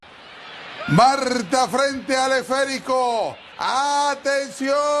Marta frente al esférico.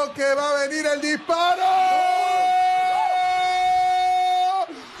 Atención que va a venir el disparo.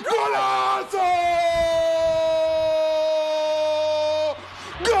 ¡Golazo!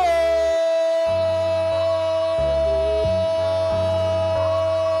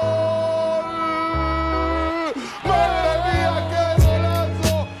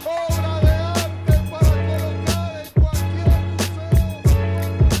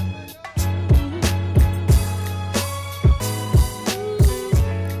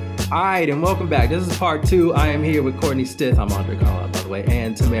 All right, and welcome back. This is part 2. I am here with Courtney Stith. I'm Andre Carlisle, by the way,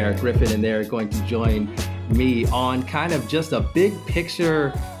 and Tamerra Griffin, and they're going to join me on kind of just a big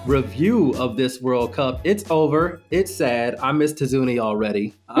picture review of this World Cup. It's over. It's sad. I miss Tizuni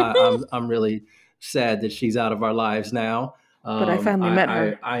already. I'm really sad that she's out of our lives now. But I finally met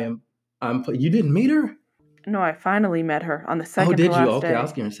her. You didn't meet her? No, I finally met her on the second to last day. Oh, did you? Okay, I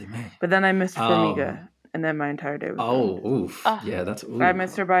was going to say, man. But then I missed Formiga. And then my entire day was ruined. Oof. Yeah, that's... Oof. I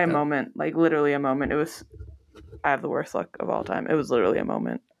missed her by a moment, like literally a moment. I have the worst luck of all time. It was literally a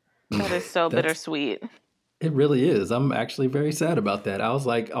moment. That is so bittersweet. It really is. I'm actually very sad about that. I was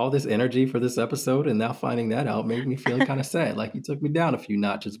like, all this energy for this episode, and now finding that out made me feel kind of sad. Like, you took me down a few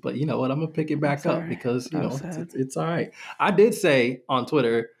notches, but you know what? I'm going to pick it back up because, it's all right. I did say on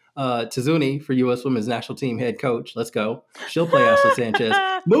Twitter, Tizuni for U.S. Women's National Team head coach. Let's go. She'll play Ashley Sanchez.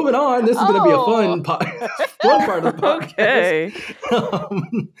 Moving on. This is going to be a fun part of the podcast.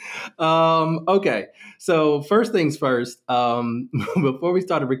 Okay. Okay. So first things first, before we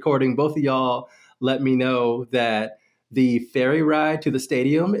started recording, both of y'all let me know that the ferry ride to the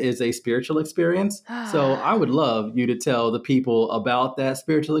stadium is a spiritual experience. So I would love you to tell the people about that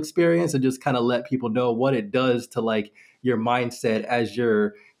spiritual experience and just kind of let people know what it does to like your mindset as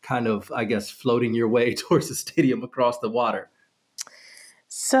you're kind of, I guess, floating your way towards the stadium across the water.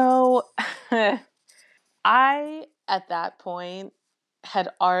 So I, at that point, had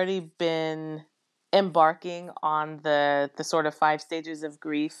already been embarking on the sort of 5 stages of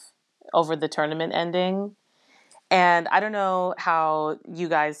grief over the tournament ending. And I don't know how you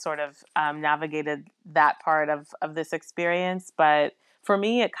guys sort of navigated that part of this experience, but for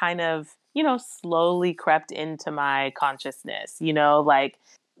me, it kind of, slowly crept into my consciousness, like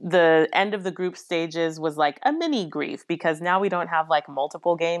the end of the group stages was like a mini grief because now we don't have like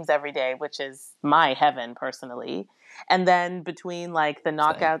multiple games every day, which is my heaven personally. And then between like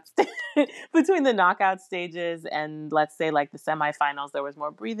the between the knockout stages and let's say like the semifinals, there was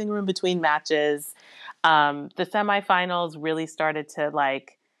more breathing room between matches. The semifinals really started to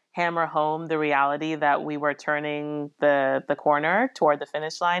like hammer home the reality that we were turning the corner toward the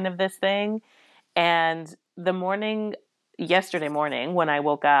finish line of this thing. And yesterday morning when I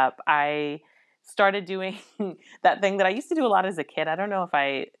woke up, I started doing that thing that I used to do a lot as a kid. I don't know if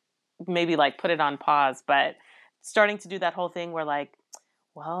I maybe like put it on pause, but starting to do that whole thing where like,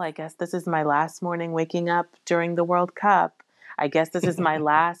 well, I guess this is my last morning waking up during the World Cup. I guess this is my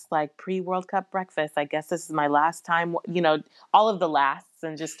last like pre-World Cup breakfast. I guess this is my last time, all of the lasts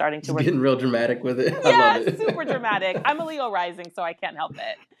and just starting to... Getting real dramatic with it. Yeah, super dramatic. I'm a Leo rising, so I can't help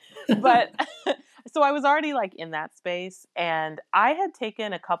it. But so I was already like in that space and I had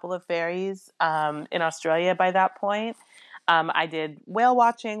taken a couple of ferries in Australia by that point. I did whale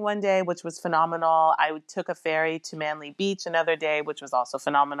watching one day, which was phenomenal. I took a ferry to Manly Beach another day, which was also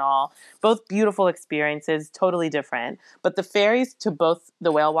phenomenal. Both beautiful experiences, totally different. But the ferries to both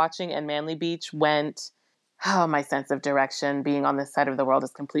the whale watching and Manly Beach went, my sense of direction being on this side of the world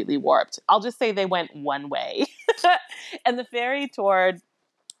is completely warped. I'll just say they went one way. And the ferry toward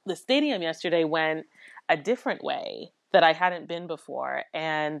the stadium yesterday went a different way that I hadn't been before.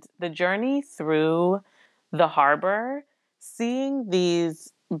 And the journey through the harbor, seeing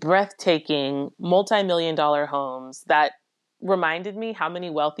these breathtaking multi-million-dollar homes that reminded me how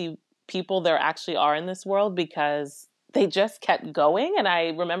many wealthy people there actually are in this world because they just kept going. And I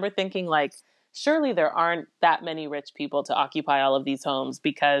remember thinking like, surely there aren't that many rich people to occupy all of these homes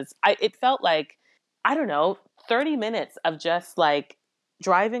because it felt like, 30 minutes of just like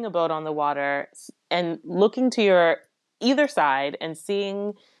driving a boat on the water and looking to your either side and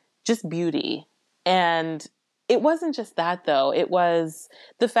seeing just beauty. And it wasn't just that, though. It was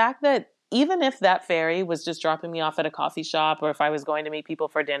the fact that even if that ferry was just dropping me off at a coffee shop or if I was going to meet people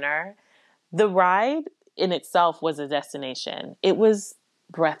for dinner, the ride in itself was a destination. It was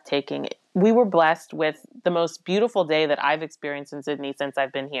breathtaking. We were blessed with the most beautiful day that I've experienced in Sydney since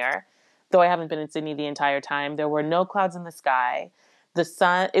I've been here, though I haven't been in Sydney the entire time. There were no clouds in the sky. The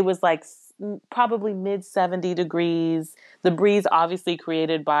sun, it was like probably mid 70 degrees. The breeze obviously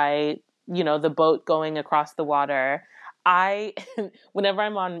created by, the boat going across the water. I, whenever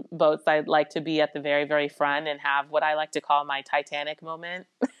I'm on boats, I'd like to be at the very, very front and have what I like to call my Titanic moment.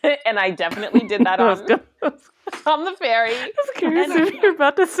 And I definitely did that on the ferry. I was curious if you're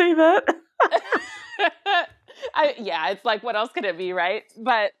about to say that. Yeah, it's like, what else could it be, right?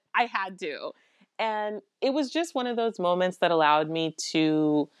 But I had to. And it was just one of those moments that allowed me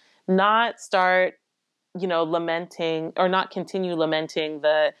to not start, lamenting or not continue lamenting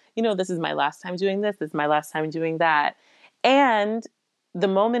this is my last time doing this is my last time doing that. And the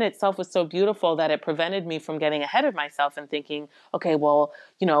moment itself was so beautiful that it prevented me from getting ahead of myself and thinking, okay, well,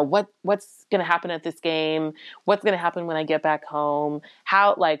 what's going to happen at this game? What's going to happen when I get back home?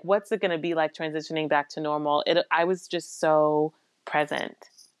 How, what's it going to be like transitioning back to normal? I was just so present,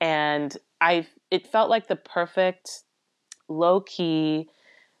 and it felt like the perfect, low-key,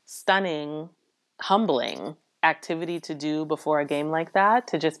 stunning, humbling activity to do before a game like that,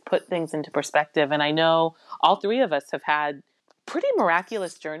 to just put things into perspective. And I know all three of us have had pretty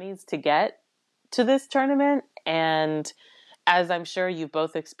miraculous journeys to get to this tournament. And as I'm sure you've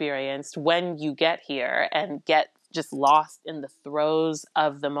both experienced, when you get here and get just lost in the throes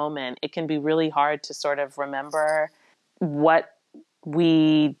of the moment, it can be really hard to sort of remember what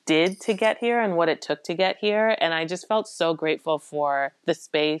we did to get here and what it took to get here. And I just felt so grateful for the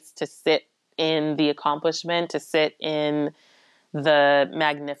space to sit in the accomplishment, to sit in the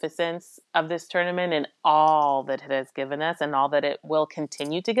magnificence of this tournament and all that it has given us and all that it will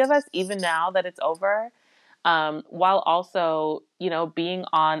continue to give us, even now that it's over. While also, being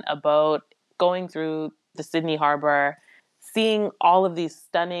on a boat, going through the Sydney Harbor, seeing all of these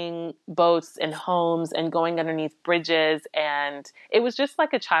stunning boats and homes and going underneath bridges. And it was just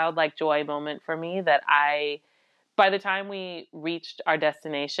like a childlike joy moment for me that by the time we reached our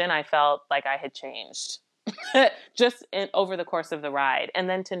destination, I felt like I had changed just over the course of the ride. And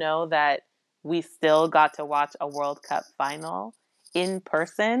then to know that we still got to watch a World Cup final in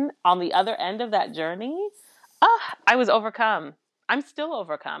person on the other end of that journey, I was overcome. I'm still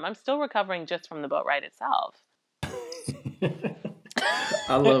overcome. I'm still recovering just from the boat ride itself.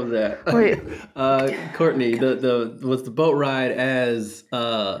 I love that. Wait, Courtney, was the boat ride as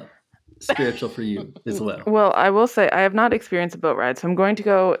spiritual for you as well? Well, I will say I have not experienced a boat ride, so I'm going to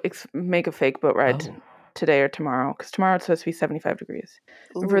go make a fake boat ride today or tomorrow, because tomorrow it's supposed to be 75 degrees.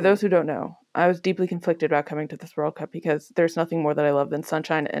 And for those who don't know, I was deeply conflicted about coming to this World Cup because there's nothing more that I love than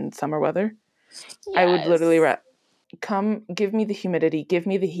sunshine and summer weather. Yes. I would literally come, give me the humidity, give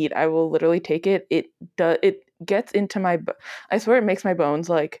me the heat. I will literally take it. It gets into my, I swear it makes my bones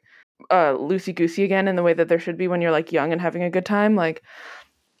like loosey-goosey again in the way that there should be when you're like young and having a good time. Like,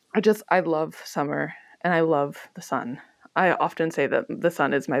 I love summer and I love the sun. I often say that the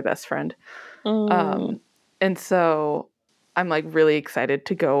sun is my best friend. And so I'm like really excited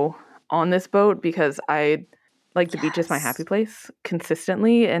to go on this boat because I like the beach is my happy place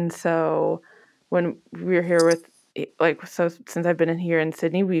consistently. And so when we're here with since I've been in here in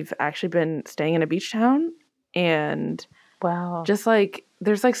Sydney, we've actually been staying in a beach town, and wow, just like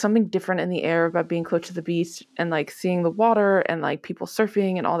there's like something different in the air about being close to the beach and like seeing the water and like people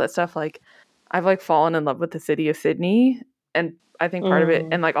surfing and all that stuff. Like I've like fallen in love with the city of Sydney, and I think part of it,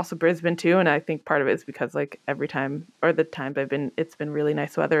 and like also Brisbane too, and I think part of it is because like every time or the times I've been, it's been really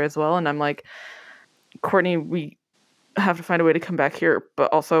nice weather as well. And I'm like, Courtney, we have to find a way to come back here,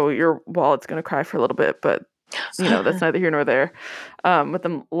 but also your wallet's going to cry for a little bit, but that's neither here nor there, with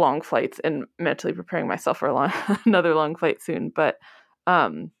the long flights and mentally preparing myself for another long flight soon. But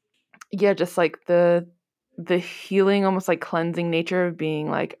just like the healing, almost like cleansing nature of being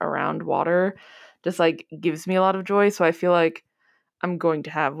like around water just like gives me a lot of joy. So I feel like I'm going to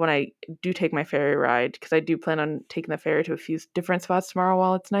have, when I do take my ferry ride, because I do plan on taking the ferry to a few different spots tomorrow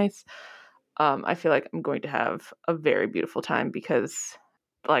while it's nice, I feel like I'm going to have a very beautiful time because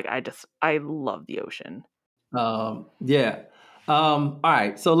like I love the ocean. All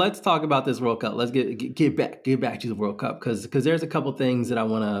right, so let's talk about this World Cup. Let's get back to the World Cup because there's a couple things that I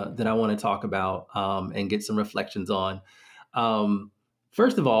wanna talk about and get some reflections on.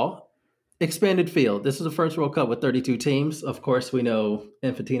 First of all, expanded field. This is the first World Cup with 32 teams. Of course, we know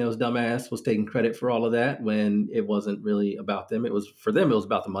Infantino's dumbass was taking credit for all of that when it wasn't really about them. It was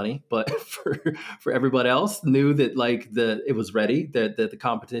about the money, but for everybody else, knew that it was ready, that the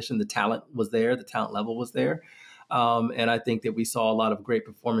competition, the talent was there, the talent level was there. And I think that we saw a lot of great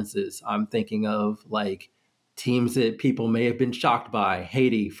performances. I'm thinking of teams that people may have been shocked by.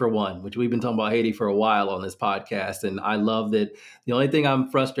 Haiti, for one, which we've been talking about Haiti for a while on this podcast. And I love that. The only thing I'm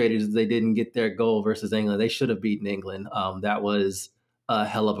frustrated is they didn't get their goal versus England. They should have beaten England. That was a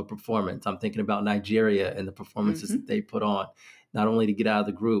hell of a performance. I'm thinking about Nigeria and the performances that they put on, not only to get out of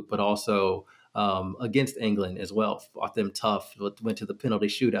the group, but also against England as well. Fought them tough. Went to the penalty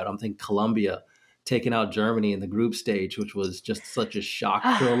shootout. I'm thinking Colombia taking out Germany in the group stage, which was just such a shock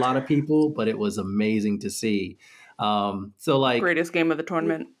to a lot of people, but it was amazing to see. So like Greatest game of the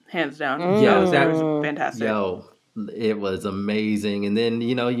tournament, hands down. yo, That that was fantastic. yo, it was amazing. And then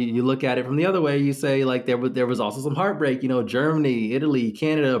you look at it from the other way. You say like there was also some heartbreak. Germany, Italy,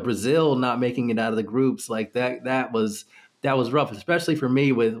 Canada, Brazil not making it out of the groups. Like that was rough, especially for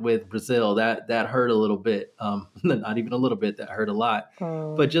me with Brazil. That hurt a little bit. Not even a little bit. That hurt a lot.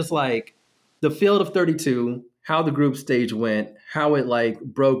 But just like the field of 32, how the group stage went, how it like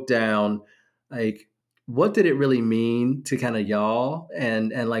broke down, like what did it really mean to kind of y'all,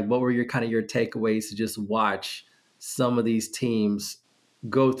 and like what were your kind of your takeaways to just watch some of these teams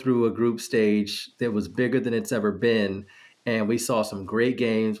go through a group stage that was bigger than it's ever been. And we saw some great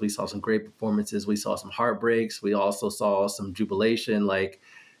games, we saw some great performances, we saw some heartbreaks, we also saw some jubilation. Like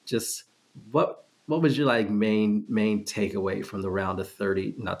just what was your like main takeaway from the round of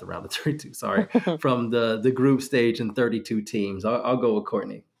 30, not the round of 32, sorry, from the group stage and 32 teams? I'll go with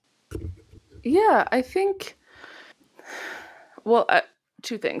Courtney. Yeah, I think, well,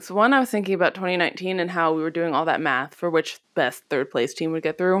 two things. One, I was thinking about 2019 and how we were doing all that math for which best third place team would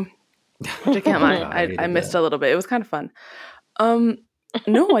get through, which I can't lie, I missed a little bit. It was kind of fun.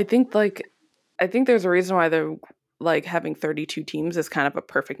 No, I think there's a reason why they're like having 32 teams is kind of a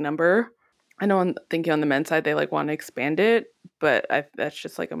perfect number. I know I'm thinking on the men's side they like want to expand it, but that's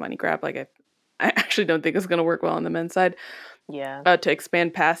just like a money grab. Like I actually don't think it's going to work well on the men's side. Yeah. To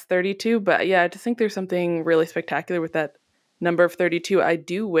expand past 32. But yeah, I just think there's something really spectacular with that number of 32. I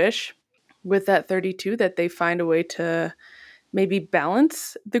do wish with that 32 that they find a way to maybe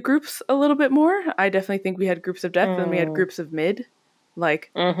balance the groups a little bit more. I definitely think we had groups of depth and we had groups of mid.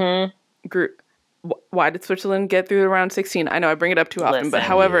 Like, group. Why did Switzerland get through the round 16? I know I bring it up too often, but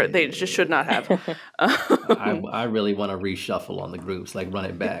however, they just should not have. I really want to reshuffle on the groups, like run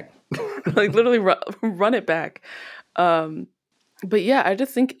it back. Like literally run it back. But yeah, I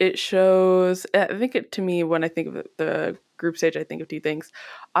just think it shows, to me, when I think of the group stage, I think of two things.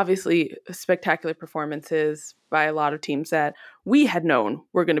 Obviously, spectacular performances by a lot of teams that we had known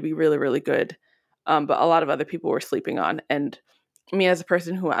were going to be really, really good. But a lot of other people were sleeping on. And me as a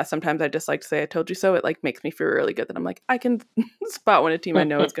person who sometimes I just like to say, I told you so, it like makes me feel really good that I'm like, I can spot when a team I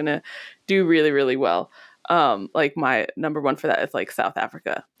know is going to do really, really well. Like my number one for that is like South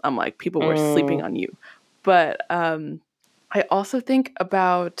Africa. I'm like, people were sleeping on you. But I also think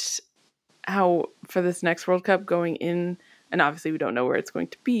about how for this next World Cup going in, and obviously we don't know where it's going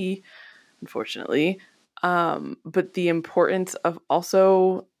to be, unfortunately, but the importance of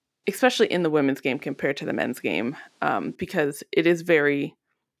also, especially in the women's game compared to the men's game, because it is very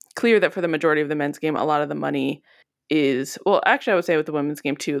clear that for the majority of the men's game, a lot of the money is, well, actually I would say with the women's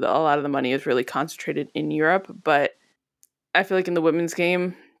game too, that a lot of the money is really concentrated in Europe, but I feel like in the women's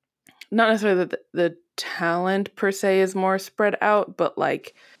game, not necessarily that the talent per se is more spread out, but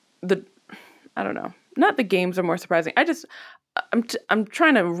like I don't know, not the games are more surprising. I'm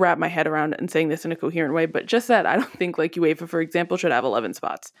trying to wrap my head around and saying this in a coherent way, but just that I don't think like UEFA, for example, should have 11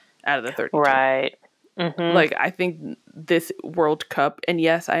 spots out of the 32. Right. Mm-hmm. Like I think this World Cup, and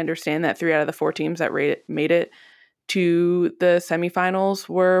yes, I understand that 3 out of the 4 teams that made it to the semifinals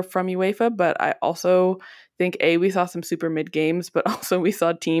were from UEFA, but I also think we saw some super mid games, but also we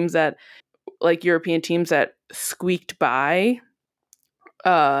saw teams that like European teams that squeaked by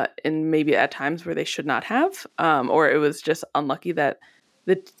and maybe at times where they should not have, or it was just unlucky that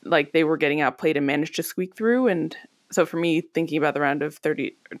they were getting outplayed and managed to squeak through. And so for me, thinking about the round of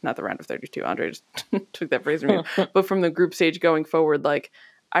 30, not the round of 32, Andre just took that phrase from you, but from the group stage going forward, like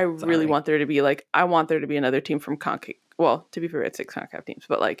I really want there to be I want there to be another team from CONCACAF. Well, to be fair, it's 6 CONCACAF teams,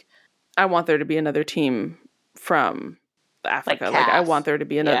 but like I want there to be another team from Africa. Like I want there to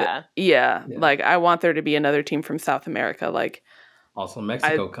be another, like I want there to be another team from South America. Like also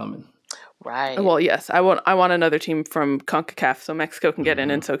Mexico coming. Right. Well, yes, I want another team from CONCACAF so Mexico can get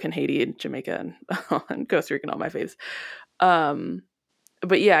in, and so can Haiti and Jamaica and Costa Rica and all my faves.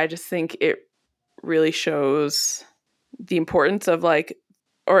 But yeah, I just think it really shows the importance of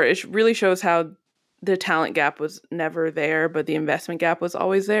or it really shows how the talent gap was never there, but the investment gap was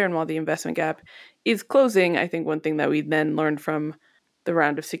always there. And while the investment gap is closing, I think one thing that we then learned from the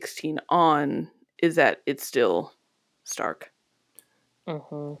round of 16 on is that it's still stark.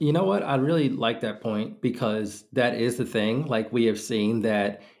 Mm-hmm. You know what? I really like that point because that is the thing. Like we have seen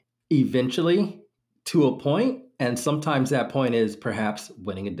that eventually to a point, and sometimes that point is perhaps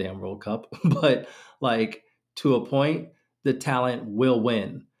winning a damn World Cup, but like to a point, the talent will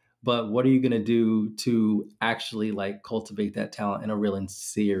win. but what are you going to do to actually like cultivate that talent in a real and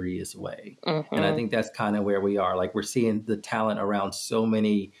serious way? And I think that's kind of where we are. Like we're seeing the talent around so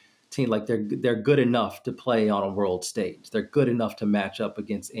many teams. Like they're good enough to play on a world stage. They're good enough to match up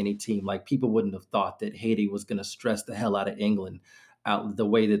against any team. Like people wouldn't have thought that Haiti was going to stress the hell out of England out the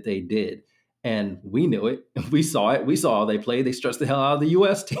way that they did. And we knew it. We saw it. We saw how they played. They stressed the hell out of the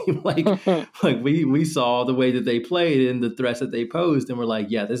U.S. team. like we saw the way that they played and the threats that they posed, and we're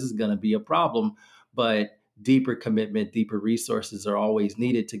like, yeah, this is going to be a problem. But deeper commitment, deeper resources are always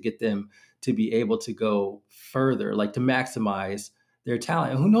needed to get them to be able to go further, like to maximize their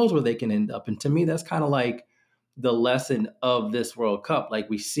talent. And who knows where they can end up? And to me, that's kind of like the lesson of this World Cup. Like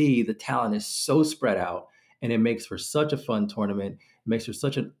we see the talent is so spread out, and it makes for such a fun tournament. It makes for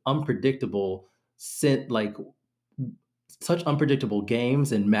such an unpredictable like such unpredictable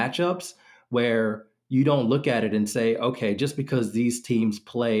games and matchups where you don't look at it and say, okay, just because these teams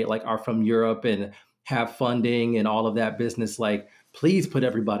play like are from Europe and have funding and all of that business, like please put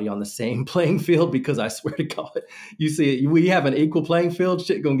everybody on the same playing field, because I swear to God, you see, we have an equal playing field,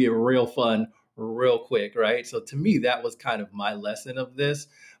 shit gonna get real fun real quick, right? So to me, that was kind of my lesson of this.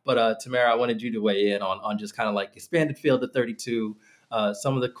 But Tamerra, I wanted you to weigh in on just kind of like expanded field to 32,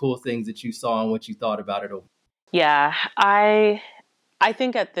 some of the cool things that you saw and what you thought about it. Yeah, I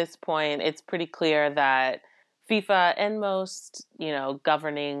think at this point it's pretty clear that FIFA and most,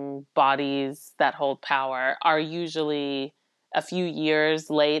 governing bodies that hold power are usually a few years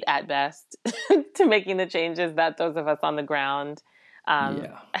late at best to making the changes that those of us on the ground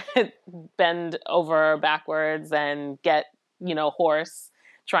Yeah. bend over backwards and get, hoarse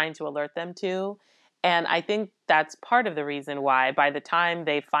trying to alert them to. And I think that's part of the reason why by the time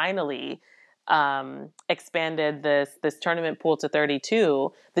they finally expanded this tournament pool to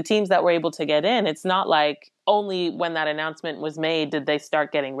 32, the teams that were able to get in, it's not like only when that announcement was made did they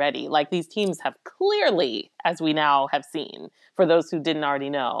start getting ready. Like these teams have clearly, as we now have seen, for those who didn't already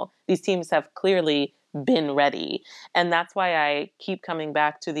know, these teams have clearly been ready. And that's why I keep coming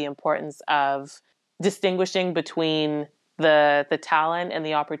back to the importance of distinguishing between the talent and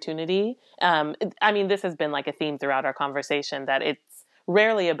the opportunity. This has been like a theme throughout our conversation, that it's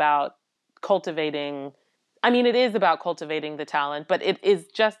rarely about cultivating. It is about cultivating the talent, but it is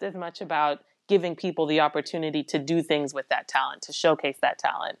just as much about giving people the opportunity to do things with that talent, to showcase that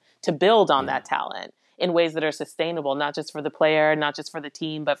talent, to build on that talent in ways that are sustainable, not just for the player, not just for the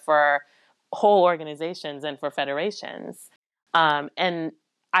team, but for whole organizations and for federations. And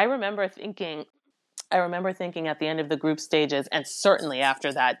I remember thinking at the end of the group stages, and certainly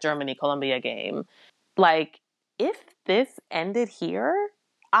after that Germany-Colombia game, like, if this ended here,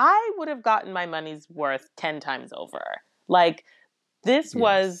 I would have gotten my money's worth 10 times over. Like, this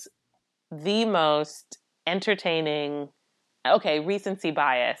was the most entertaining, okay, recency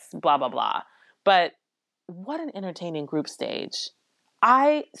bias, blah, blah, blah. But what an entertaining group stage.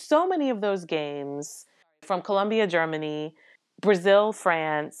 So many of those games from Colombia, Germany, Brazil,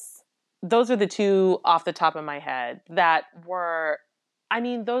 France, those are the two off the top of my head that were,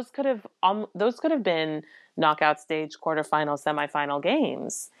 those could have been knockout stage, quarterfinal, semifinal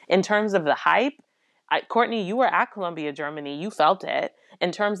games. In terms of the hype, Courtney, you were at Colombia, Germany. You felt it.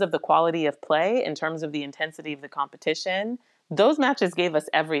 In terms of the quality of play, in terms of the intensity of the competition, those matches gave us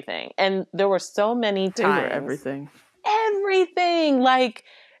everything. And there were so many times. They were everything. Everything. Like,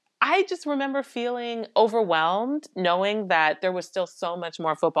 I just remember feeling overwhelmed, knowing that there was still so much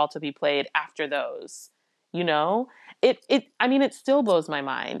more football to be played after those. It still blows my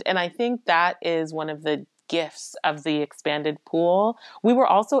mind. And I think that is one of the gifts of the expanded pool. We were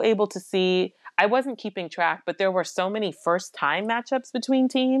also able to see, I wasn't keeping track, but there were so many first time matchups between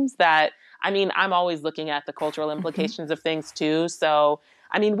teams that, I'm always looking at the cultural implications of things too. So,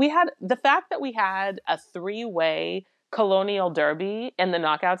 we had the fact that we had a 3-way colonial derby in the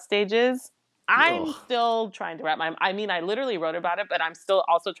knockout stages. I'm still trying to wrap I literally wrote about it, but I'm still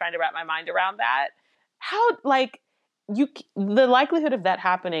also trying to wrap my mind around that. How, the likelihood of that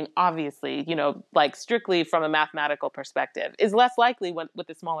happening, obviously, strictly from a mathematical perspective, is less likely with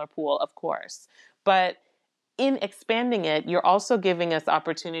the smaller pool, of course. But in expanding it, you're also giving us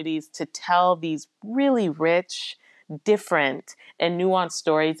opportunities to tell these really rich, different, and nuanced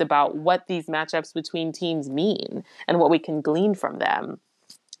stories about what these matchups between teams mean and what we can glean from them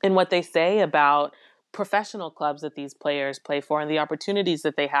and what they say about professional clubs that these players play for and the opportunities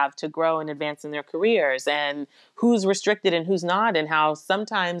that they have to grow and advance in their careers, and who's restricted and who's not, and how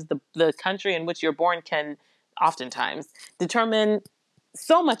sometimes the country in which you're born can oftentimes determine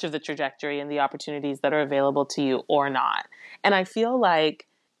so much of the trajectory and the opportunities that are available to you or not. And I feel like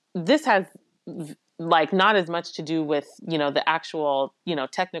this has like not as much to do with, the actual,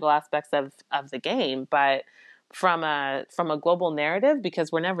 technical aspects of the game, but from a global narrative,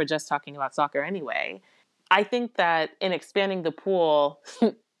 because we're never just talking about soccer anyway. I think that in expanding the pool,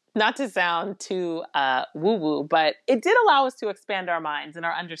 not to sound too woo-woo, but it did allow us to expand our minds and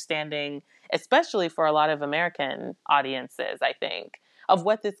our understanding, especially for a lot of American audiences, I think, of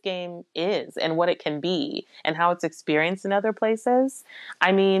what this game is and what it can be and how it's experienced in other places.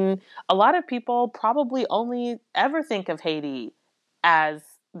 I mean, a lot of people probably only ever think of Haiti as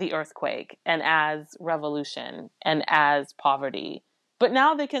the earthquake and as revolution and as poverty. But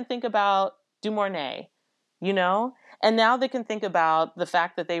now they can think about Dumornay, and now they can think about the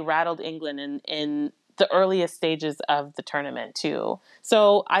fact that they rattled England in the earliest stages of the tournament too.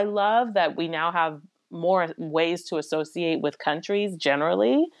 So I love that we now have more ways to associate with countries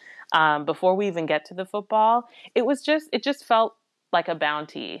generally. Before we even get to the football, it just felt like a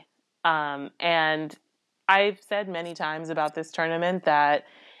bounty. And I've said many times about this tournament that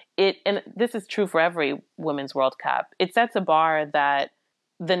and this is true for every Women's World Cup, it sets a bar that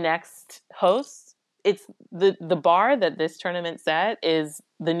the next hosts, it's the bar that this tournament set is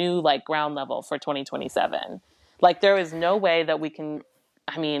the new like ground level for 2027. Like there is no way that we can,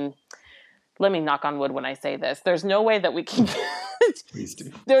 I mean, let me knock on wood when I say this. There's no way that we can. Please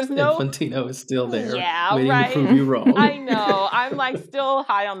do. There's no. Infantino is still there, Yeah, waiting right. to prove you wrong. I know. I'm like still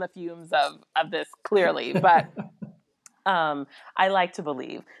high on the fumes of this, clearly, but I like to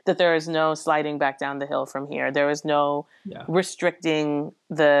believe that there is no sliding back down the hill from here. There is no restricting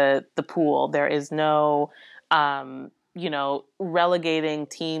the pool. There is no, relegating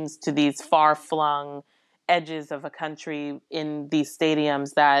teams to these far-flung edges of a country in these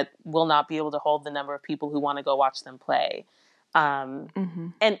stadiums that will not be able to hold the number of people who want to go watch them play. And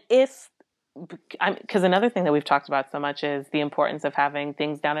because another thing that we've talked about so much is the importance of having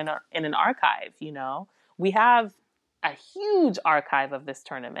things down in an archive. We have a huge archive of this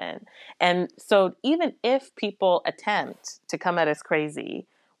tournament, and so even if people attempt to come at us crazy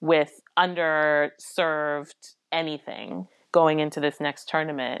with underserved anything going into this next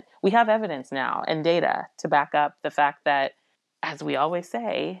tournament, we have evidence now and data to back up the fact that, as we always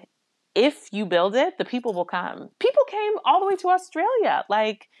say, if you build it, the people will come. People came all the way to Australia,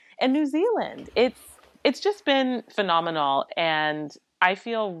 and New Zealand. It's just been phenomenal, and I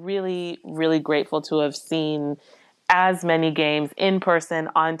feel really, really grateful to have seen as many games in person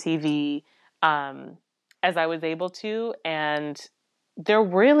on TV as I was able to, and there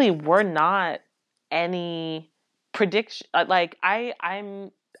really were not any prediction.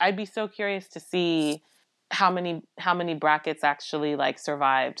 I'd be so curious to see how many brackets actually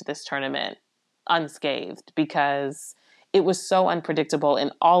survived this tournament unscathed, because it was so unpredictable in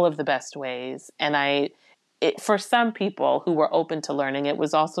all of the best ways. And for some people who were open to learning, it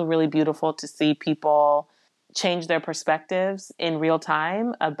was also really beautiful to see people change their perspectives in real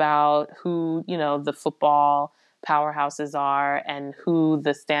time about who, the football powerhouses are and who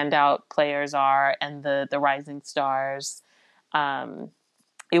the standout players are and the rising stars.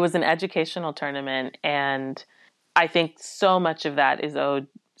 It was an educational tournament, and I think so much of that is owed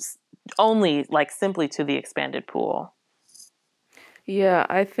only simply to the expanded pool. Yeah,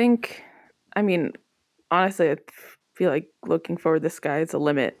 honestly, I feel like looking forward, the sky's the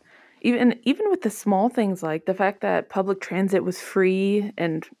limit. Even with the small things, like the fact that public transit was free,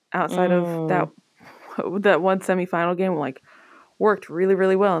 and outside of that one semifinal game, worked really,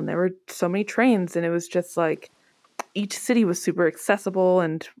 really well. And there were so many trains, and it was just each city was super accessible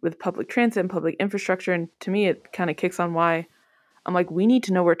and with public transit and public infrastructure. And to me, it kind of kicks on why I'm we need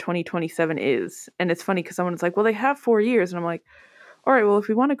to know where 2027 is. And it's funny because someone's well, they have 4 years. And I'm all right, well, if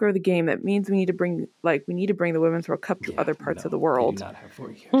we want to grow the game, that means we need to bring the Women's World Cup to other parts of the world. They do not have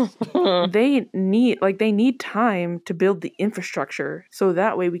 4 years. they need time to build the infrastructure, so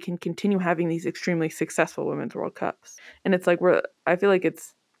that way we can continue having these extremely successful Women's World Cups. And it's I feel like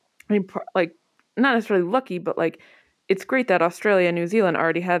it's, not necessarily lucky, but it's great that Australia and New Zealand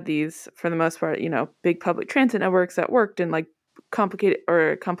already had these, for the most part, big public transit networks that worked, and complicated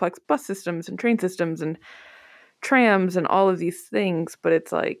or complex bus systems and train systems and trams and all of these things. But it's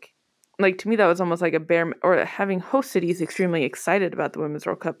to me, that was almost like a bare, or having host cities extremely excited about the Women's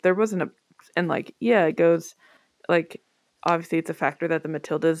World Cup. There wasn't it goes, obviously it's a factor that the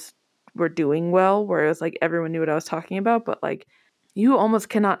Matildas were doing well, whereas everyone knew what I was talking about, but you almost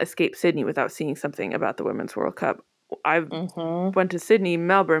cannot escape Sydney without seeing something about the Women's World Cup. I went to Sydney,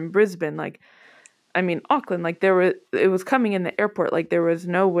 Melbourne, Brisbane, Auckland, it was coming in the airport. There was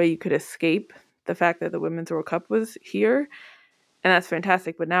no way you could escape the fact that the Women's World Cup was here. And that's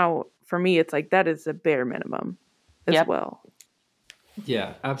fantastic. But now for me, it's that is a bare minimum as well.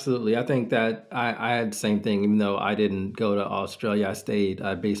 Yeah, absolutely. I think that I had the same thing, even though I didn't go to Australia.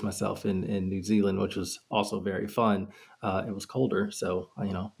 I based myself in New Zealand, which was also very fun. It was colder, so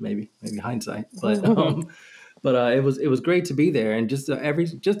maybe hindsight, but it was great to be there, and just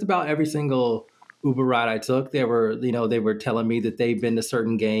about every single Uber ride I took, they were telling me that they've been to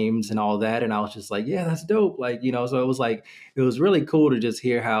certain games and all that, and I was just like, yeah, that's dope, so it was like it was really cool to just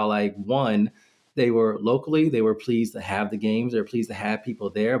hear how like one they were pleased to have the games, they were pleased to have people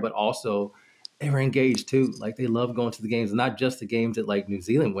there, but also they were engaged too. Like they love going to the games, not just the games that like New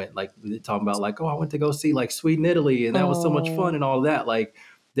Zealand went. Like they're talking about, like, oh, I went to go see like Sweden, Italy, and that was so much fun and all that. Like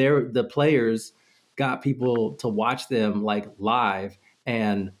the players got people to watch them like live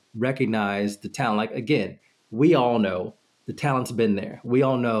and recognize the talent. Like again, we all know the talent's been there. We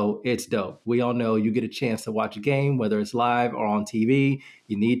all know it's dope. We all know you get a chance to watch a game, whether it's live or on TV.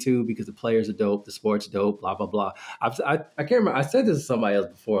 You need to because the players are dope, the sport's dope, blah blah blah. I can't remember. I said this to somebody else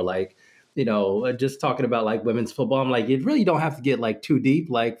before, like just talking about like women's football. I'm like, you really don't have to get like too deep.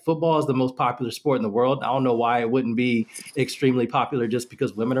 Like football is the most popular sport in the world. I don't know why it wouldn't be extremely popular just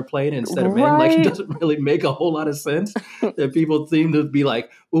because women are playing it instead of men. Like it Right. doesn't really make a whole lot of sense that people seem to be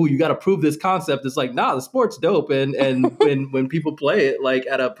like, oh, you got to prove this concept. It's like, nah, the sport's dope. And when people play it like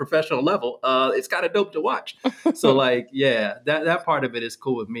at a professional level, it's kind of dope to watch. So like, yeah, that part of it is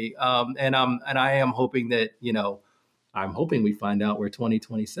cool with me. And I am hoping that, I'm hoping we find out where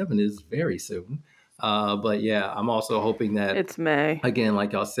 2027 is very soon. But yeah, I'm also hoping that It's May. again,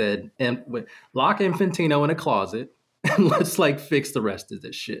 like y'all said, and lock Infantino in a closet and let's like fix the rest of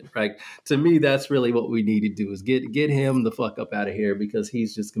this shit. Right? To me, that's really what we need to do is get him the fuck up out of here because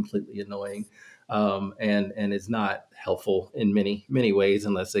he's just completely annoying, and it's not helpful in many ways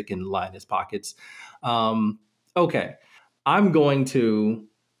unless it can line his pockets. Okay, I'm going to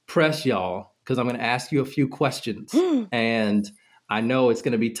press y'all because I'm going to ask you a few questions, and I know it's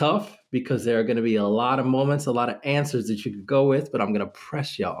going to be tough because there are going to be a lot of moments, a lot of answers that you could go with, but I'm going to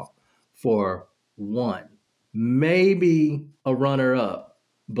press y'all for one, maybe a runner up,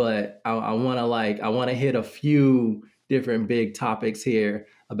 but I want to hit a few different big topics here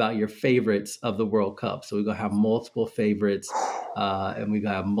about your favorites of the World Cup. So we're going to have multiple favorites, and we're going to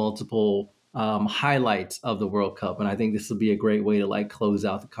have multiple highlights of the World Cup. And I think this will be a great way to like close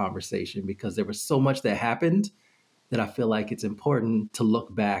out the conversation because there was so much that happened that I feel like it's important to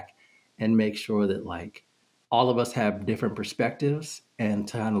look back and make sure that like all of us have different perspectives and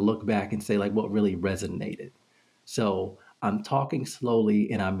to kind of look back and say like what really resonated. So I'm talking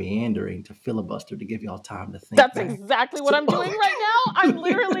slowly and I'm meandering to filibuster to give y'all time to think That's back. exactly what I'm doing right now. I'm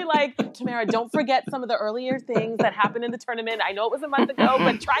literally like, Tamerra, don't forget some of the earlier things that happened in the tournament. I know it was a month ago,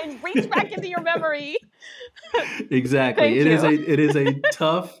 but try and reach back into your memory. Exactly. Thank you. It is a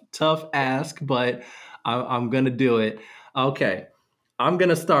tough ask, but I'm gonna do it. Okay, I'm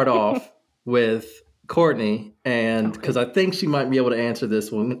gonna start off with Courtney, and because I think she might be able to answer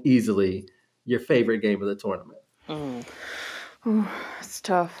this one easily. Your favorite game of the tournament, It's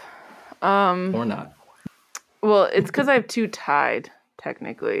tough. or not? Well, it's because I have two tied,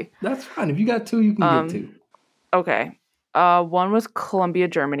 technically. That's fine. If you got two, you can get two. Okay. One was Colombia,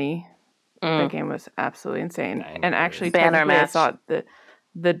 Germany. That game was absolutely insane. And actually, technically, I saw it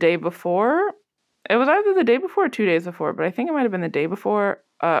the day before. It was either the day before or 2 days before, but I think it might have been the day before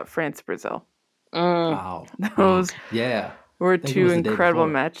France, Brazil. Wow. Those Yeah. were two incredible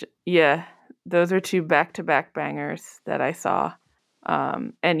matches. Yeah. Those are two back-to-back bangers that I saw.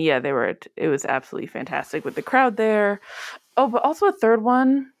 And yeah, it was absolutely fantastic with the crowd there. Oh, but also a third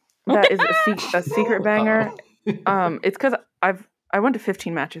one that is a secret banger. It's because I went to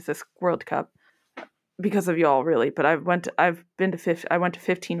 15 matches this World Cup because of y'all, really. But I went to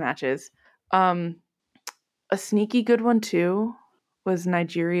 15 matches. A sneaky good one too was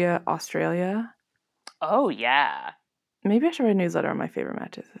Nigeria, Australia. Oh yeah. Maybe I should write a newsletter on my favorite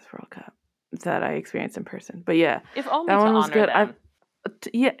matches this World Cup that I experienced in person. But yeah, if only that one to was honor good. them.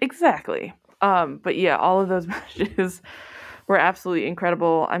 Yeah, exactly. But yeah, all of those matches were absolutely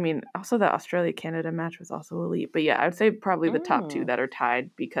incredible. I mean, also the Australia-Canada match was also elite. But yeah, I would say probably the top two that are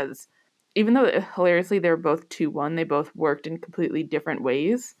tied because even though hilariously they were both 2-1, they both worked in completely different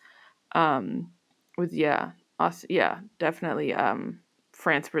ways. Definitely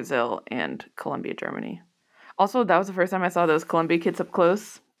France, Brazil, and Colombia, Germany. Also, that was the first time I saw those Colombia kids up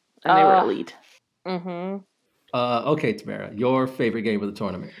close, and they were elite. Okay, Tamerra, your favorite game of the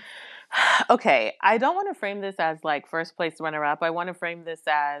tournament. Okay, I don't want to frame this as like first place runner up. I want to frame this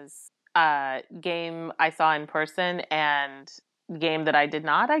as game I saw in person and game that I did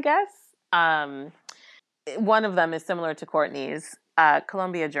not, I guess. One of them is similar to Courtney's,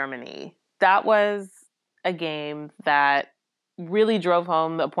 Colombia, Germany. That was a game that really drove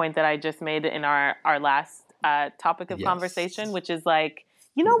home the point that I just made in our last topic of conversation, which is like,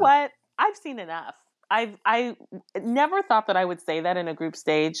 you know what? I've seen enough. I never thought that I would say that in a group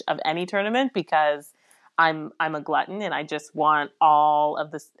stage of any tournament, because I'm a glutton and I just want all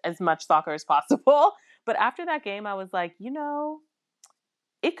of this, as much soccer as possible. But after that game, I was like,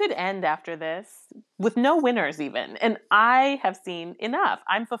 it could end after this with no winners even. And I have seen enough.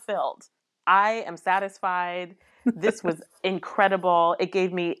 I'm fulfilled. I am satisfied. This was incredible. It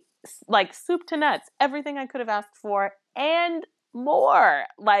gave me like soup to nuts, everything I could have asked for and more.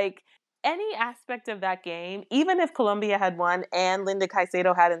 Like any aspect of that game, even if Colombia had won and Linda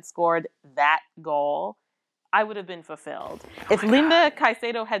Caicedo hadn't scored that goal, I would have been fulfilled. If Linda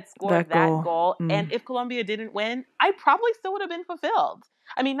Caicedo had scored that goal and if Colombia didn't win, I probably still would have been fulfilled.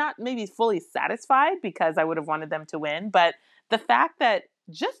 I mean, not maybe fully satisfied because I would have wanted them to win, but the fact that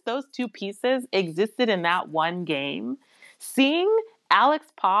just those two pieces existed in that one game, seeing Alex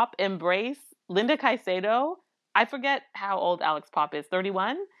Pop embrace Linda Caicedo, I forget how old Alex Pop is,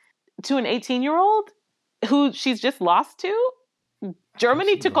 31, to an 18-year-old who she's just lost to,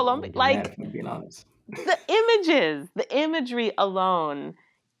 Germany to Colombia, like, being honest. The images, the imagery alone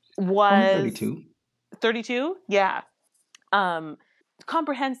was 32. 32? Yeah.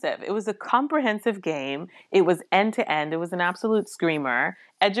 Comprehensive. It was a comprehensive game. It was end to end. It was an absolute screamer.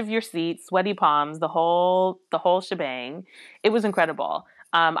 Edge of your seat, sweaty palms, the whole shebang. It was incredible.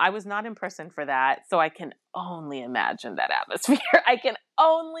 I was not in person for that, so I can only imagine that atmosphere. I can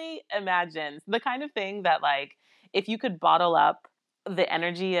only imagine the kind of thing that, like, if you could bottle up the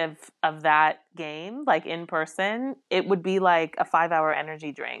energy of that game, like in person, it would be like a 5-hour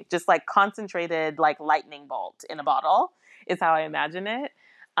energy drink, just like concentrated, like lightning bolt in a bottle is how I imagine it.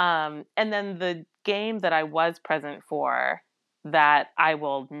 And then the game that I was present for that I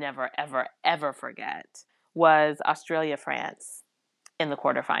will never, ever, ever forget was Australia-France in the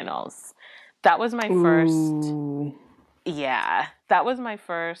quarterfinals. That was my first. Yeah, that was my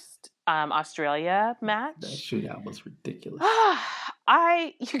first Australia match. That shootout was ridiculous.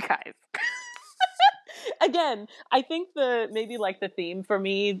 You guys. Again, I think maybe the theme for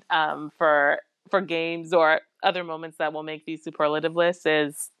me for games or other moments that will make these superlative lists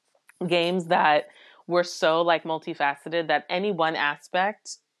is games that were so like multifaceted that any one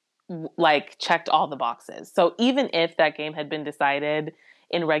aspect like checked all the boxes. So even if that game had been decided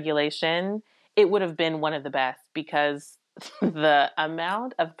in regulation, it would have been one of the best because the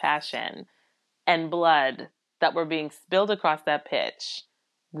amount of passion and blood that were being spilled across that pitch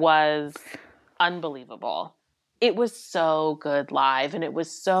was unbelievable. It was so good live, and it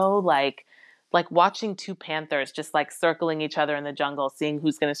was so like watching two panthers just like circling each other in the jungle, seeing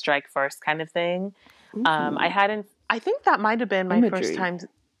who's going to strike first kind of thing. I think that might have been my first time.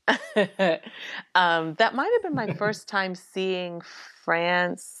 That might have been my first time seeing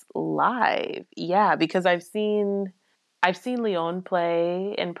France live. Yeah, because I've seen Lyon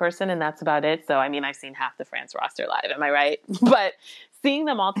play in person, and that's about it. So, I mean, I've seen half the France roster live. Am I right? But seeing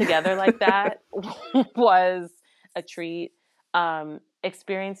them all together like that was a treat.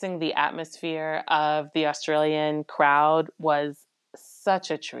 Experiencing the atmosphere of the Australian crowd was such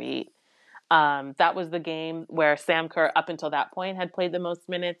a treat. That was the game where Sam Kerr, up until that point, had played the most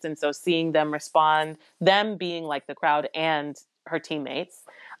minutes. And so seeing them respond, them being like the crowd and her teammates,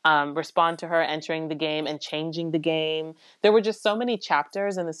 respond to her entering the game and changing the game. There were just so many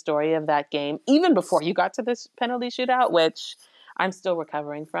chapters in the story of that game, even before you got to this penalty shootout, which I'm still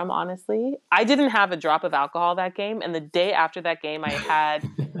recovering from, honestly. I didn't have a drop of alcohol that game. And the day after that game, I had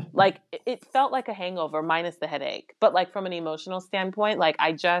like, it felt like a hangover minus the headache. But like from an emotional standpoint, like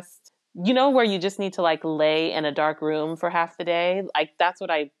I just, where you just need to like lay in a dark room for half the day. Like that's what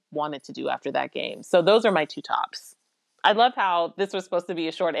I wanted to do after that game. So those are my two tops. I love how this was supposed to be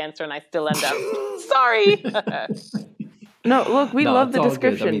a short answer and I still end up. Sorry. No, look, we love the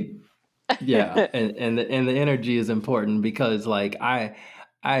description. I mean, yeah, and the energy is important because like I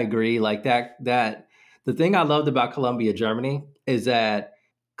agree like that the thing I loved about Colombia Germany is that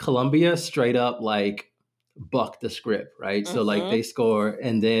Colombia straight up like bucked the script, right? So like they score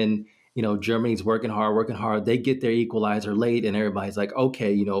and then Germany's working hard. They get their equalizer late and everybody's like,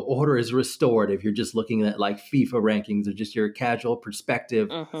 okay, order is restored. If you're just looking at like FIFA rankings or just your casual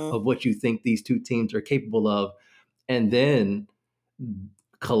perspective of what you think these two teams are capable of. And then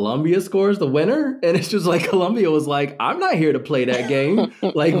Colombia scores the winner. And it's just like, Colombia was like, I'm not here to play that game.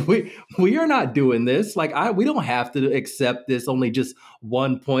 Like we are not doing this. Like we don't have to accept this only just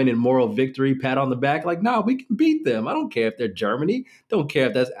 1 point and moral victory, pat on the back. Like, no, we can beat them. I don't care if they're Germany. Don't care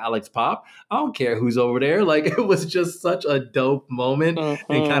if that's Alex Pop. I don't care who's over there. Like it was just such a dope moment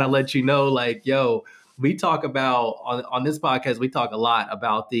and kind of let you know like, yo, we talk about on this podcast, we talk a lot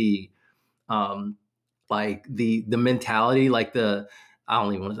about the like the mentality, like the I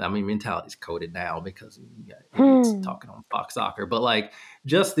don't even want to. I mean, mentality's coded now because you got idiots talking on Fox Soccer, but like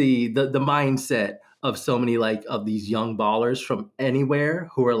just the mindset of so many like of these young ballers from anywhere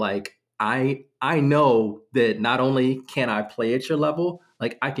who are like, I know that not only can I play at your level,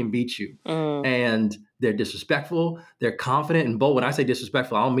 like I can beat you, and they're disrespectful, they're confident and bold. When I say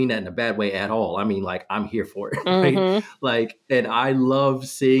disrespectful, I don't mean that in a bad way at all. I mean like I'm here for it, right? Like, and I love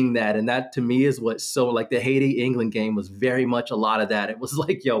seeing that, and that to me is what so like the Haiti England game was very much a lot of that. It was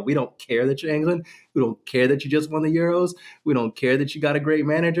like, yo, we don't care that you're England, we don't care that you just won the Euros, we don't care that you got a great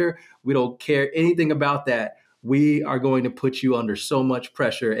manager, we don't care anything about that. We are going to put you under so much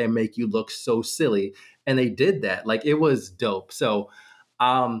pressure and make you look so silly. And they did that. Like it was dope. So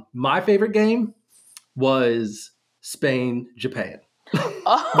my favorite game was Spain, Japan.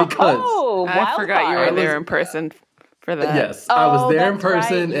 Because I forgot you were there in person for that. Yes, I was there in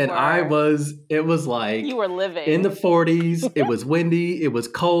person, right, and it was like you were living in the 40s. It was windy, it was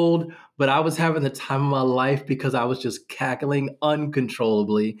cold, but I was having the time of my life because I was just cackling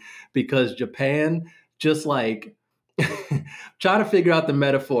uncontrollably because Japan just like trying to figure out the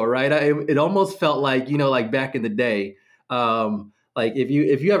metaphor, right? It almost felt like, you know, like back in the day, like if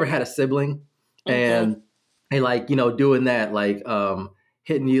you ever had a sibling and like, you know, doing that, like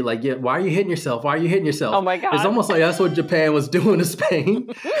hitting you, like, yeah, why are you hitting yourself? Why are you hitting yourself? Oh my God. It's almost like that's what Japan was doing to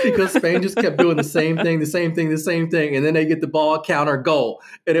Spain because Spain just kept doing the same thing. And then they get the ball, counter, goal.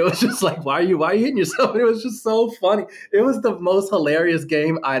 And it was just like, why are you hitting yourself? And it was just so funny. It was the most hilarious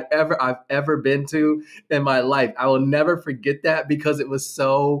game I've ever been to in my life. I will never forget that because it was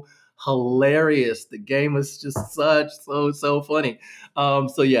so hilarious. The game was just so funny.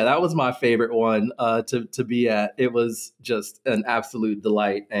 So yeah, that was my favorite one to be at. It was just an absolute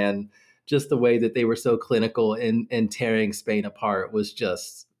delight, and just the way that they were so clinical in tearing Spain apart was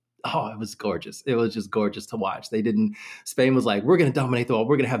just, oh, it was gorgeous. It was just gorgeous to watch. Spain was like, we're going to dominate the ball.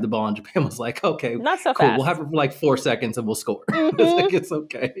 We're going to have the ball. And Japan was like, okay, not so cool. fast. We'll have it for like 4 seconds and we'll score. It's like, it's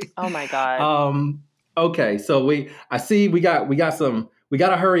okay. Oh my God. Okay. So we got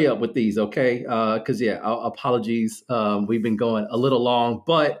to hurry up with these. Okay. Cause yeah, apologies. We've been going a little long,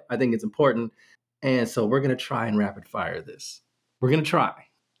 but I think it's important. And so we're going to try and rapid fire this. We're going to try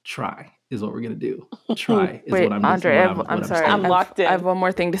is what we're going to do. Try is Wait, what I'm Andre, I'm sorry. I'm locked in. I have one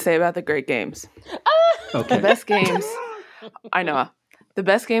more thing to say about the great games. Okay. The best games, I know. The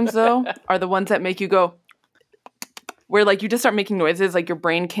best games, though, are the ones that make you go, where like you just start making noises, like your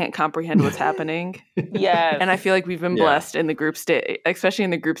brain can't comprehend what's happening. Yes. And I feel like we've been blessed in the group stage, especially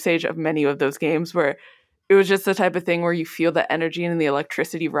in the group stage of many of those games, where it was just the type of thing where you feel the energy and the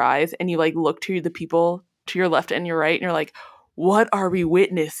electricity rise, and you like look to the people to your left and your right, and you're like, what are we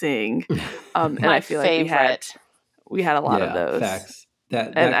witnessing? And I feel like we had a lot of those. Facts.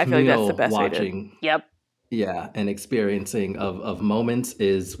 That and I feel like that's the best watching, way to. Yep. Yeah, and experiencing of moments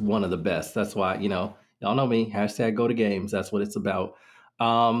is one of the best. That's why, you know, y'all know me, #GoToGames. That's what it's about.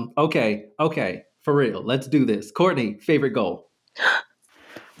 Okay, for real. Let's do this. Courtney, favorite goal.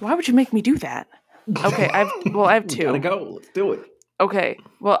 Why would you make me do that? Okay, I have two. Gotta go. Let's do it. Okay,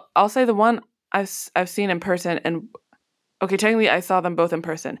 well, I'll say the one I've seen in person, and okay, technically I saw them both in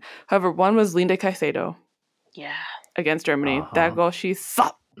person. However, one was Linda Caicedo. Yeah. Against Germany. That goal, she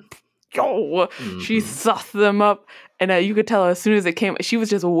sucked them up, and you could tell as soon as it came, she was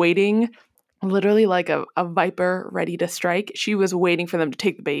just waiting, literally like a viper ready to strike. She was waiting for them to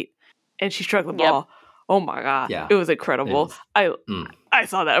take the bait, and she struck the ball. Oh my God. Yeah. It was incredible. I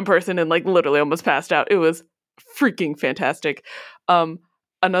saw that in person and like literally almost passed out. It was freaking fantastic.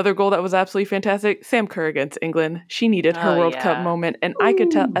 Another goal that was absolutely fantastic, Sam Kerr against England. She needed her World Cup moment. And I could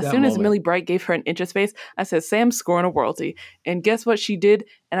tell as soon as Millie Bright gave her an inch of space, I said, Sam's scoring a worldie. And guess what she did?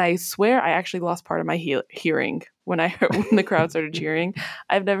 And I swear I actually lost part of my hearing when I heard when the crowd started cheering.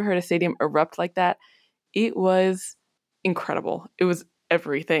 I've never heard a stadium erupt like that. It was incredible. It was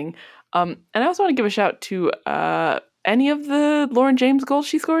everything. And I also want to give a shout to any of the Lauren James goals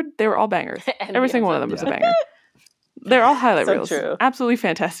she scored. They were all bangers. Every single one of them was a banger. They're all highlight reels. True. Absolutely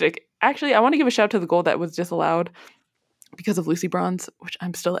fantastic. Actually, I want to give a shout to the goal that was disallowed because of Lucy Bronze, which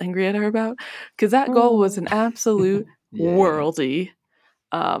I'm still angry at her about, because that goal was an absolute worldie.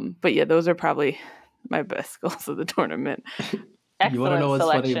 But yeah, those are probably my best goals of the tournament. Excellent. You want to know what's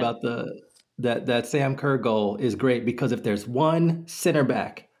selection. funny about that Sam Kerr goal is great, because if there's one center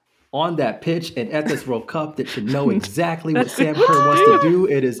back on that pitch and at this World Cup that should know exactly what Sam Kerr wants to do.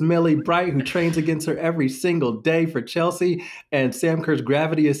 It is Millie Bright, who trains against her every single day for Chelsea. And Sam Kerr's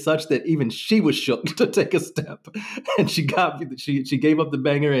gravity is such that even she was shook to take a step. And she gave up the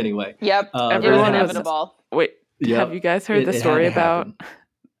banger anyway. Yep. It was inevitable. Wait, Yep. have you guys heard the story about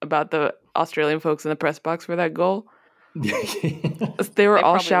the Australian folks in the press box for that goal? They were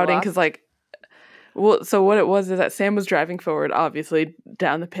all shouting because so what it was is that Sam was driving forward, obviously,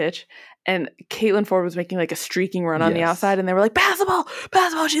 down the pitch, and Caitlin Ford was making like a streaking run on the outside, and they were like, pass the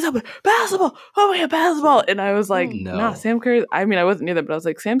ball, she's open, pass the ball, oh my God, pass the ball. And I was like, nah, Sam Kerr, I mean, I wasn't near that, but I was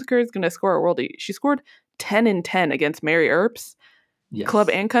like, Sam Kerr is going to score a worldie. She scored 10 in 10 against Mary Earps, club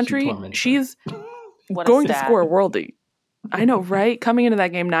and country. She's going to score a worldie. I know, right? Coming into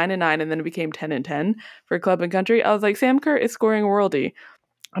that game 9 and 9, and then it became 10 and 10 for club and country. I was like, Sam Kerr is scoring a worldie.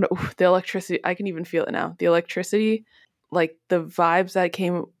 The electricity, I can even feel it now. The electricity, like the vibes that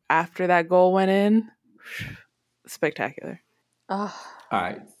came after that goal went in, spectacular. All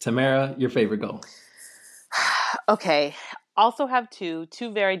right, Tamerra, your favorite goal. Okay, also have two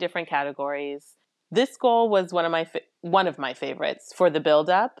very different categories. This goal was one of my favorites for the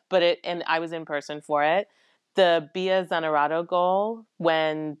build-up, and I was in person for it. The Bia Zanerato goal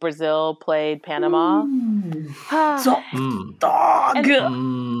when Brazil played Panama.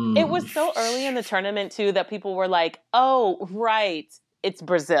 It was so early in the tournament, too, that people were like, oh, right, it's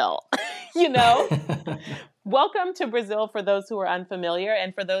Brazil. You know? Welcome to Brazil for those who are unfamiliar,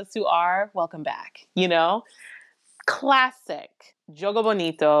 and for those who are, welcome back. You know? Classic. Jogo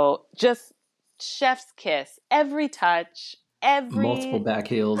Bonito. Just chef's kiss. Every touch. Multiple back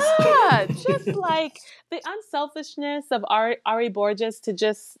heels. Just like the unselfishness of Ari Borges to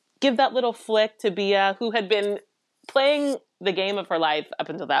just give that little flick to Bia, who had been playing the game of her life up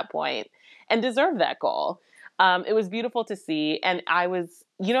until that point and deserved that goal. It was beautiful to see. And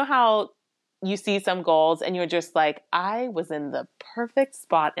you know how you see some goals and you're just like, I was in the perfect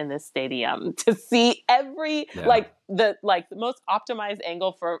spot in this stadium to see the most optimized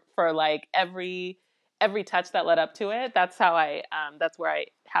angle for like every touch that led up to it. That's where I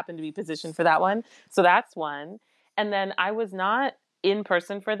happened to be positioned for that one. So that's one. And then I was not in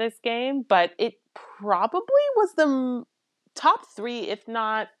person for this game, but it probably was the top 3, if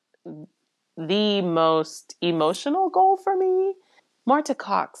not the most emotional goal for me. Marta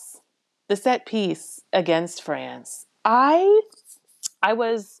Cox, the set piece against France. I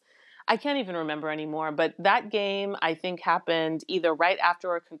can't even remember anymore, but that game, I think, happened either right after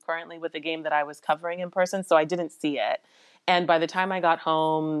or concurrently with the game that I was covering in person, so I didn't see it. And by the time I got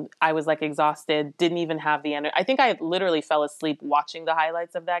home, I was like exhausted, didn't even have the energy. I think I literally fell asleep watching the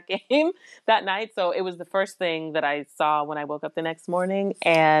highlights of that game that night, so it was the first thing that I saw when I woke up the next morning.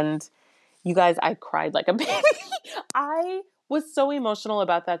 And you guys, I cried like a baby. I was so emotional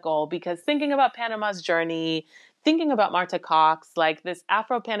about that goal because thinking about Panama's journey, thinking about Marta Cox, like this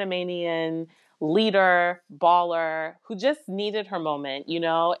Afro-Panamanian leader, baller, who just needed her moment, you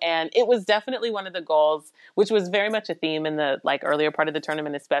know? And it was definitely one of the goals, which was very much a theme in the like earlier part of the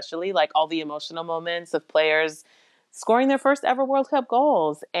tournament, especially like all the emotional moments of players scoring their first ever World Cup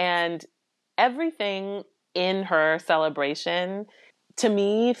goals. And everything in her celebration, to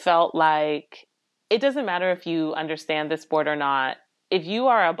me, felt like it doesn't matter if you understand the sport or not. If you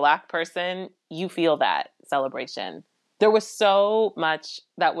are a Black person, you feel that celebration. There was so much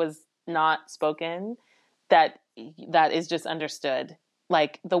that was not spoken that is just understood.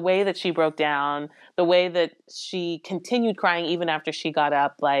 Like the way that she broke down, the way that she continued crying even after she got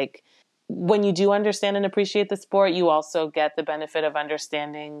up. Like when you do understand and appreciate the sport, you also get the benefit of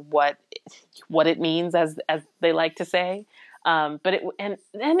understanding what it means, as they like to say. But then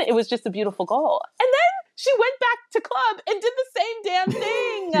it was just a beautiful goal. And then she went back to club and did the same damn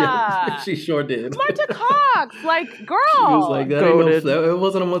thing. Yeah, she sure did. Marta Cox, like, girl. She was like, it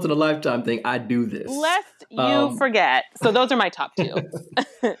wasn't a once in a lifetime thing. I do this. Lest you forget. So those are my top 2.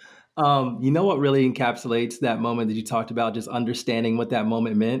 You know what really encapsulates that moment that you talked about, just understanding what that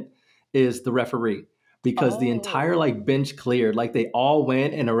moment meant, is the referee. Because the entire like bench cleared, like they all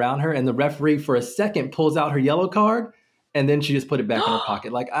went and around her, and the referee for a second pulls out her yellow card. And then she just put it back in her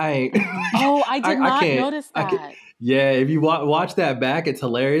pocket. Like I did not notice that. Yeah, if you watch that back, it's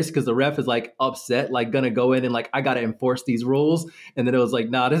hilarious because the ref is like upset, like gonna go in and like, I gotta enforce these rules. And then it was like,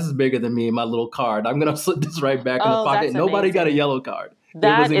 nah, this is bigger than me and my little card. I'm gonna slip this right back in the pocket. Nobody got a yellow card.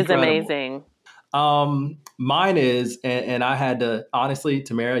 That is amazing. Mine is, and I had to, honestly,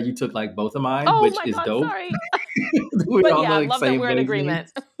 Tamerra, you took like both of mine, which is dope. Sorry. But yeah, I love that we're in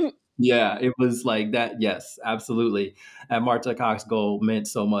agreement. Yeah, it was like that. Yes, absolutely. That Marta Cox goal meant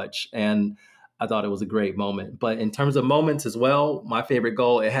so much. And I thought it was a great moment. But in terms of moments as well, my favorite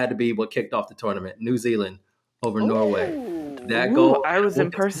goal, it had to be what kicked off the tournament, New Zealand over Norway. That Ooh, goal, I was in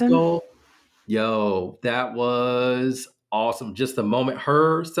Wilkinson's person. goal, yo, that was awesome. Just the moment,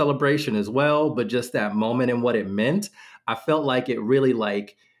 her celebration as well, but just that moment and what it meant. I felt like it really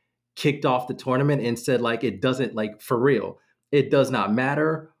like kicked off the tournament and said like it doesn't like for real. It does not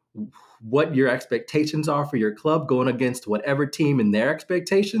matter what your expectations are for your club going against whatever team and their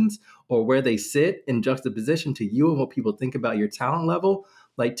expectations or where they sit in juxtaposition to you and what people think about your talent level.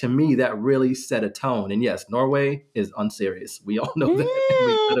 Like to me, that really set a tone. And yes, Norway is unserious. We all know that.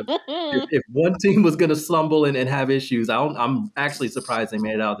 We could have, if one team was going to stumble and have issues, I'm actually surprised they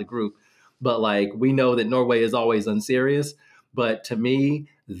made it out of the group. But like we know that Norway is always unserious. But to me,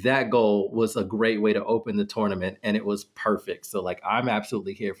 that goal was a great way to open the tournament, and it was perfect. So, like, I'm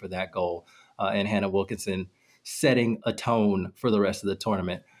absolutely here for that goal, and Hannah Wilkinson setting a tone for the rest of the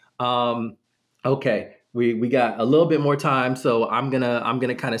tournament. Okay, we got a little bit more time, so I'm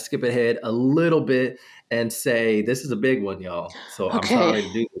gonna kind of skip ahead a little bit and say this is a big one, y'all. So I'm Okay. sorry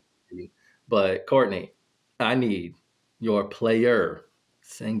to do this to you, but Courtney, I need your player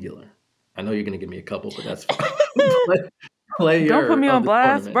singular. I know you're gonna give me a couple, but that's fine. Don't put Player me of on the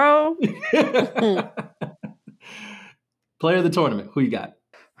blast, tournament. bro. Player of the tournament. Who you got?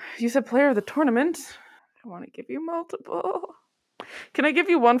 You said player of the tournament. I want to give you multiple. Can I give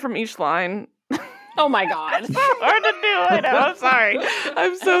you one from each line? Oh my God. It's so hard to do. I know. I'm sorry.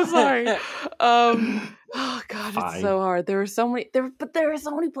 I'm so sorry. Oh God, Fine. it's so hard. There were so many. But there were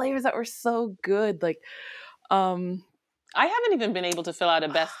so many players that were so good. Like, I haven't even been able to fill out a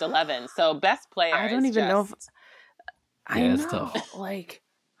best 11. So best player. I don't even know if I Yeah, it's know. tough. Like,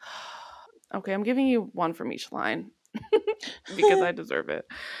 okay, I'm giving you one from each line because I deserve it.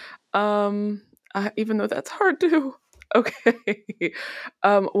 Even though that's hard to. Okay.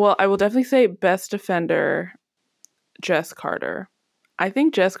 Well, I will definitely say best defender, Jess Carter. I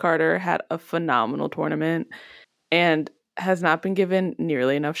think Jess Carter had a phenomenal tournament and has not been given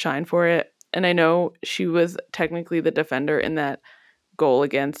nearly enough shine for it. And I know she was technically the defender in that goal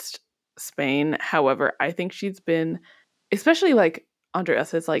against Spain. However, I think she's been, especially like under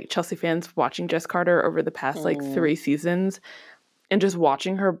us as like Chelsea fans watching Jess Carter over the past like 3 seasons and just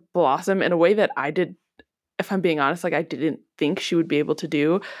watching her blossom in a way that I did, if I'm being honest, like I didn't think she would be able to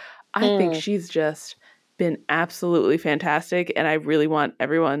do. I think she's just been absolutely fantastic, and I really want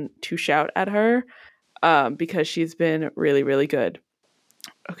everyone to shout at her because she's been really, really good.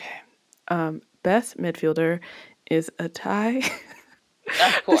 Okay. Best midfielder is a tie.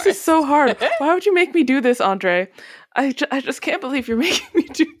 Of course. This is so hard. Why would you make me do this, Andre? I just can't believe you're making me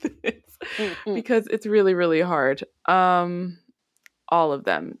do this because it's really, really hard. All of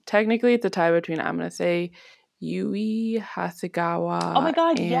them. Technically, it's a tie between, I'm going to say, Yui Hasegawa Oh my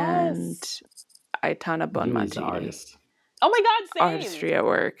God, and yes. Aitana Yui's the Bonmati. artist. Oh my God, same. Artistry at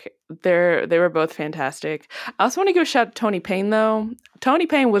work. They were both fantastic. I also want to give a shout out to Tony Payne though. Tony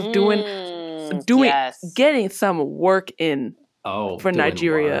Payne was doing yes. getting some work in for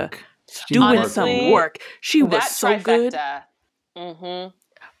Nigeria. Work. Doing worked some it. work. She was that so good. Mm-hmm.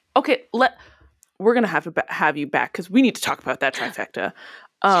 Okay, we're gonna have you back because we need to talk about that trifecta.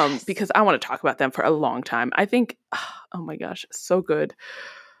 Yes. Because I want to talk about them for a long time. I think, oh my gosh, so good.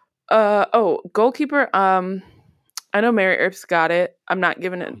 Goalkeeper. I know Mary Earps got it. I'm not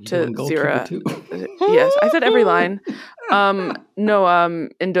giving it to Zira. Yes, I said every line.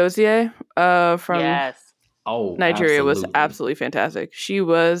 Ndozie from Nigeria was absolutely fantastic. She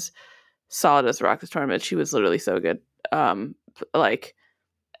was solid as a rock this tournament. She was literally so good. Like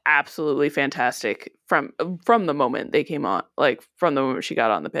absolutely fantastic from the moment they came on, like from the moment she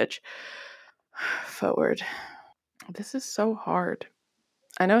got on the pitch. Forward. This is so hard.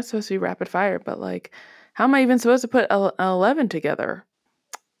 I know it's supposed to be rapid fire, but like, how am I even supposed to put an 11 together?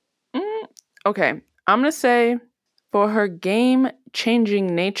 Okay, I'm going to say for her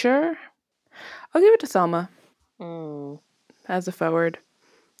game-changing nature, I'll give it to Selma as a forward.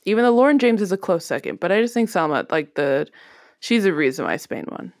 Even though Lauren James is a close second, but I just think Selma, like she's the reason why Spain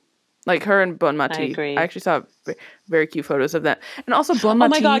won. Like her and Bonmati. I actually saw very cute photos of that. And also Bonmati oh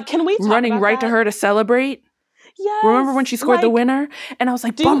my God, can we talk running about right that? to her to celebrate. Yes. Remember when she scored the winner? And I was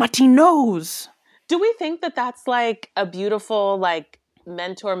like, Bonmati knows. Do we think that that's like a beautiful, like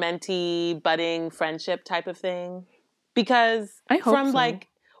mentor-mentee budding friendship type of thing? Because I hope so. Like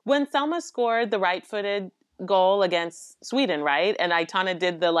when Selma scored the right-footed goal against Sweden, right? And Aitana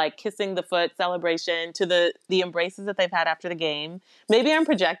did the like kissing the foot celebration to the embraces that they've had after the game. Maybe I'm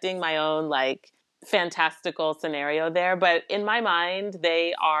projecting my own like fantastical scenario there, but in my mind,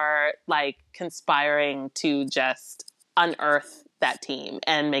 they are like conspiring to just unearth that team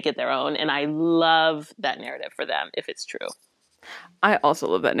and make it their own. And I love that narrative for them if it's true. I also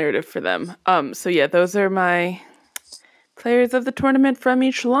love that narrative for them. So yeah, those are my players of the tournament from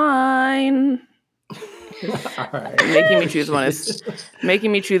each line. All right. Making me choose one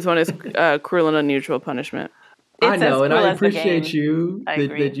is cruel and unusual punishment. I It's know, as and cruel I as the appreciate game. you I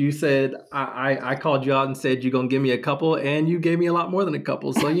agree. that you said I called you out and said you're gonna give me a couple, and you gave me a lot more than a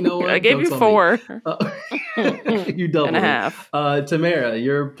couple. So you know what? I gave you Joke's on 4 me. You doubled and a it. half. Tamerra,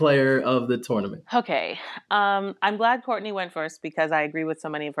 you're player of the tournament. Okay. I'm glad Courtney went first because I agree with so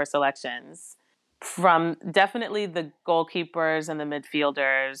many of her selections. From definitely the goalkeepers and the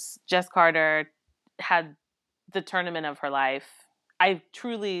midfielders, Jess Carter had the tournament of her life. I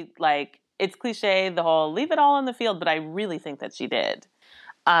truly, like, it's cliche, the whole leave it all on the field, but I really think that she did.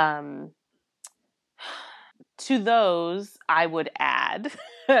 To those, I would add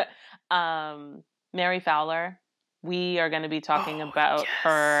Mary Fowler. We are going to be talking about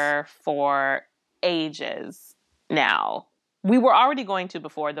her for ages now. We were already going to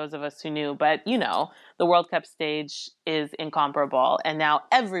before, those of us who knew, but you know, the World Cup stage is incomparable, and now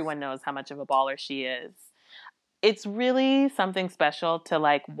everyone knows how much of a baller she is. It's really something special to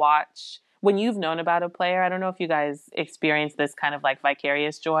like watch when you've known about a player. I don't know if you guys experience this kind of like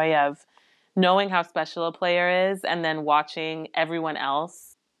vicarious joy of knowing how special a player is and then watching everyone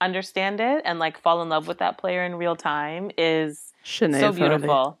else understand it and like fall in love with that player in real time is Sinead so beautiful.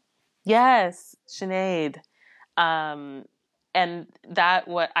 Farley. Yes, Sinead. And that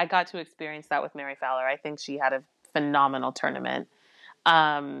what I got to experience that with Mary Fowler. I think she had a phenomenal tournament.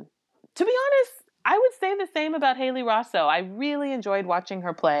 To be honest, I would say the same about Haley Rosso. I really enjoyed watching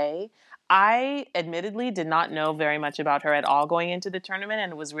her play. I admittedly did not know very much about her at all going into the tournament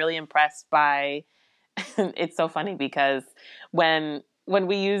and was really impressed by it's so funny because when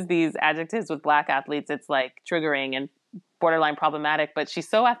we use these adjectives with Black athletes, it's like triggering and borderline problematic, but she's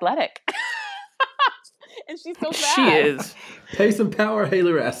so athletic. And she's so fast. She is. Pace and power,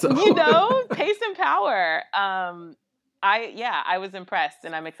 Haley Rosso. You know, pace and power. I was impressed,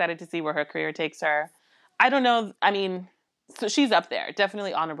 and I'm excited to see where her career takes her. I don't know. I mean, so she's up there.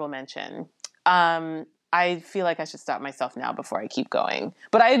 Definitely honorable mention. I feel like I should stop myself now before I keep going.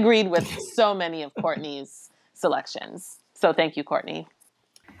 But I agreed with so many of Courtney's selections. So thank you, Courtney.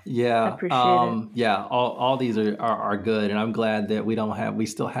 Yeah, I appreciate it. yeah. All these are good, and I'm glad that we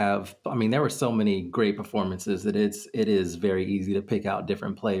still have. I mean, there were so many great performances that it is very easy to pick out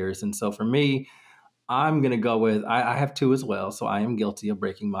different players, and so for me, I'm gonna go with I have 2 as well. So I am guilty of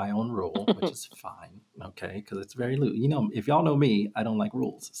breaking my own rule, which is fine, okay, because it's very loose. You know, if y'all know me, I don't like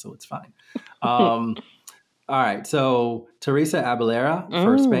rules, so it's fine. All right, so Teresa Abelera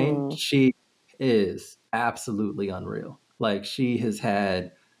for Spain, she is absolutely unreal. Like she has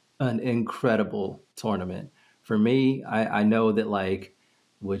had an incredible tournament. For me, I know that like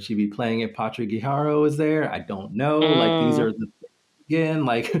would she be playing if Patrick Guijarro is there? I don't know. Like these are the again,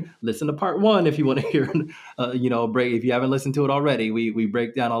 like listen to part 1 if you want to hear break if you haven't listened to it already. We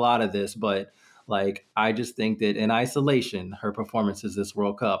break down a lot of this, but like I just think that in isolation, her performances this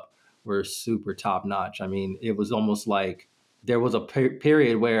World Cup were super top notch. I mean, it was almost like there was a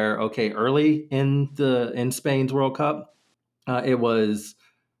period where early in Spain's World Cup, it was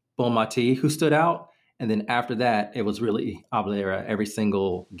Bonmati who stood out. And then after that, it was really Ablera every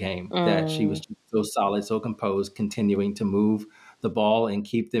single game that she was so solid, so composed, continuing to move the ball and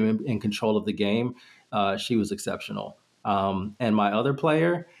keep them in control of the game. She was exceptional. And my other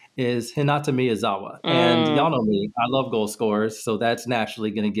player is Hinata Miyazawa. And y'all know me, I love goal scorers. So that's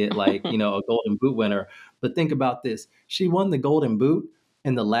naturally going to get like, a golden boot winner. But think about this. She won the golden boot.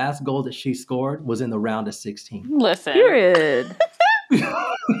 And the last goal that she scored was in the round of 16. Listen. Period.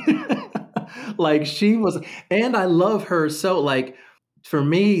 Like she was, and I love her so like for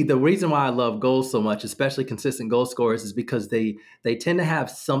me, the reason why I love goals so much, especially consistent goal scorers, is because they tend to have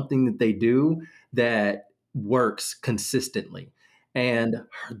something that they do that works consistently. And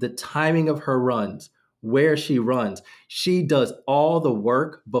the timing of her runs, where she runs, she does all the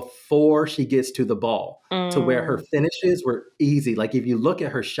work before she gets to the ball to where her finishes were easy. Like if you look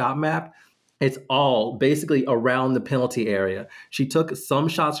at her shot map, it's all basically around the penalty area. She took some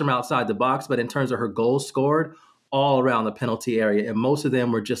shots from outside the box, but in terms of her goals scored, all around the penalty area. And most of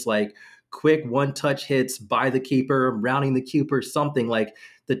them were just like quick one-touch hits by the keeper, rounding the keeper, something like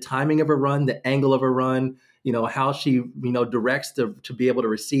the timing of a run, the angle of a run, how she, directs to be able to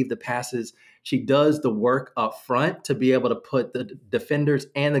receive the passes. She does the work up front to be able to put the defenders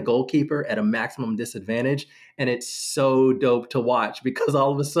and the goalkeeper at a maximum disadvantage. And it's so dope to watch because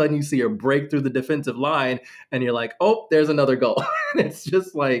all of a sudden you see her break through the defensive line and you're like, oh, there's another goal. And it's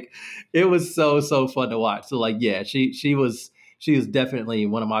just like, it was so fun to watch. So like, yeah, she was she is definitely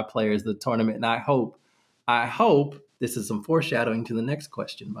one of my players of the tournament. And I hope this is some foreshadowing to the next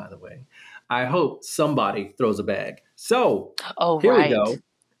question, by the way. I hope somebody throws a bag. So here we go.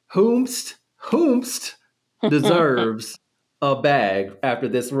 Whomst deserves a bag after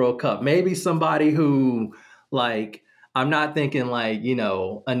this World Cup. Maybe somebody who, like, I'm not thinking like,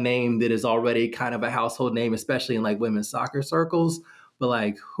 a name that is already kind of a household name, especially in like women's soccer circles, but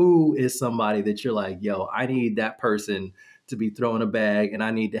like, who is somebody that you're like, yo, I need that person to be throwing a bag and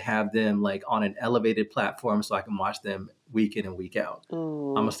I need to have them like on an elevated platform so I can watch them week in and week out.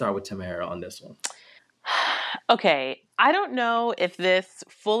 Ooh. I'm gonna start with Tamerra on this one. Okay, I don't know if this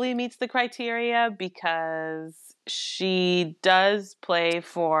fully meets the criteria because she does play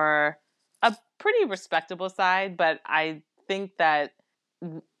for a pretty respectable side, but I think that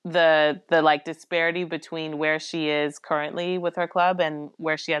the like disparity between where she is currently with her club and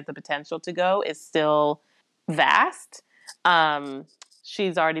where she has the potential to go is still vast.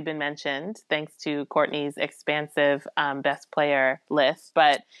 She's already been mentioned thanks to Courtney's expansive best player list,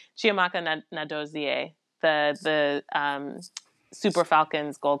 but Chiamaka Nnadozie, the Super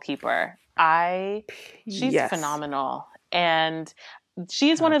Falcons goalkeeper, she's phenomenal. And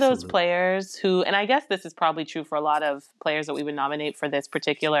she's one of those players who, and I guess this is probably true for a lot of players that we would nominate for this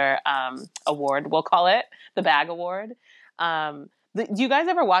particular award. We'll call it the Bag Award. Do you guys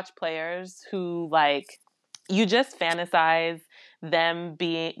ever watch players who, like, you just fantasize them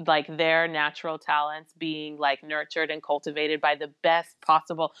being like their natural talents being like nurtured and cultivated by the best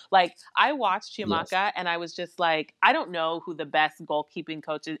possible? Like, I watched Chiamaka and I was just like, I don't know who the best goalkeeping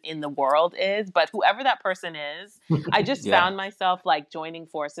coach in the world is, but whoever that person is, I just found myself like joining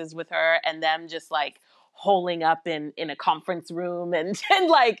forces with her and them just like holing up in a conference room and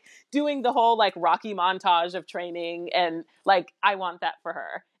like doing the whole like Rocky montage of training, and like I want that for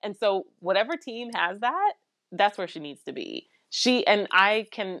her. And so whatever team has that, that's where she needs to be. I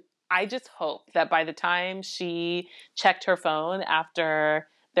just hope that by the time she checked her phone after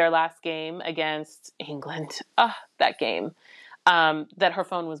their last game against England, that game, that her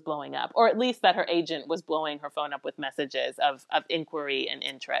phone was blowing up, or at least that her agent was blowing her phone up with messages of inquiry and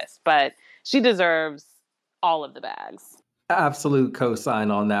interest. But she deserves all of the bags. Absolute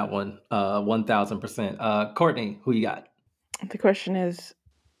cosign on that one, 1,000%. Courtney, who you got? The question is,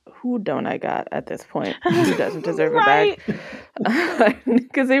 who don't I got at this point? Who doesn't deserve a bag?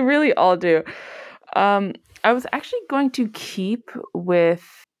 Because they really all do. I was actually going to keep with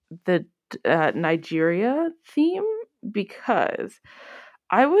the Nigeria theme because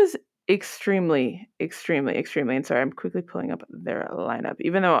I was extremely, and sorry, I'm quickly pulling up their lineup,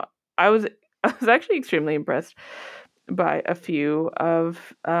 even though I was actually extremely impressed by a few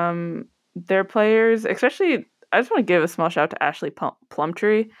of their players, especially. I just want to give a small shout out to Ashley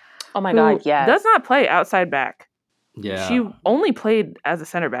Plumtree. Oh my God, yes. Does not play outside back. Yeah. She only played as a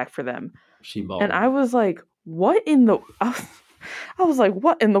center back for them. She balled. And I was like, what in the... I was like,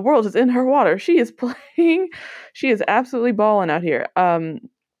 what in the world is in her water? She is playing... She is absolutely balling out here.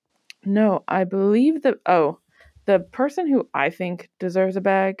 No, I believe that... Oh, the person who I think deserves a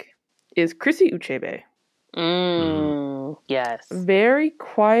bag is Chrissy Uchebe. Yes. Very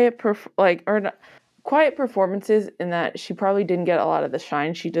quiet... quiet performances in that she probably didn't get a lot of the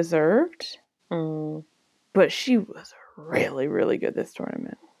shine she deserved. But she was really, really good this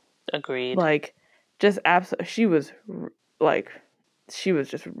tournament. Agreed. Like, just absolutely, she was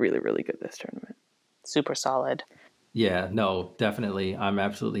just really, really good this tournament. Super solid. Yeah, no, definitely. I'm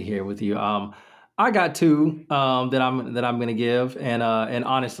absolutely here with you. I got two that I'm gonna give, and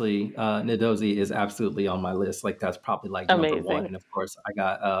honestly, Nnadozie is absolutely on my list. Like, that's probably like Amazing. number one. And of course, I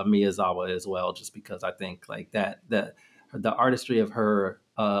got Miyazawa as well, just because I think like that the artistry of her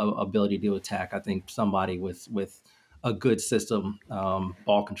ability to attack. I think somebody with a good system,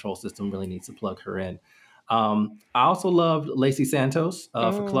 ball control system, really needs to plug her in. I also loved Lacey Santos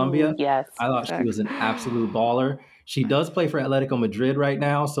for Colombia. Yes. I thought she was an absolute baller. She does play for Atletico Madrid right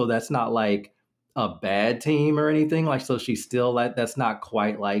now, so that's not like a bad team or anything. Like, so she's still that's not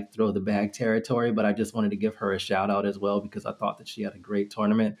quite like throw the bag territory, but I just wanted to give her a shout out as well because I thought that she had a great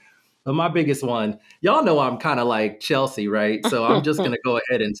tournament. But my biggest one, y'all know I'm kind of like Chelsea, right? So I'm just going to go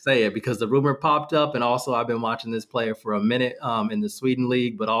ahead and say it because the rumor popped up, and also I've been watching this player for a minute in the Sweden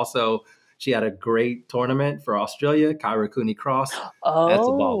league, but also she had a great tournament for Australia, Kyra Cooney-Cross. Oh. That's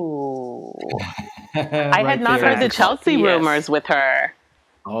a ball. I had not heard the Chelsea rumors with her.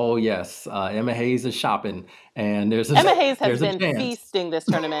 Oh, yes. Emma Hayes is shopping, and Emma Hayes has been feasting this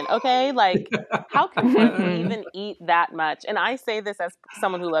tournament, okay? Like, how can women even eat that much? And I say this as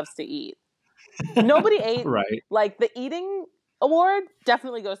someone who loves to eat. Nobody ate, right. Like, the eating award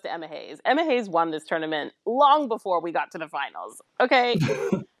definitely goes to Emma Hayes. Emma Hayes won this tournament long before we got to the finals. Okay.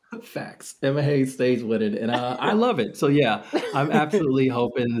 Facts. Emma Hayes stays with it, and I love it. So yeah, I'm absolutely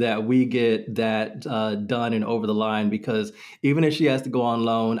hoping that we get that done and over the line, because even if she has to go on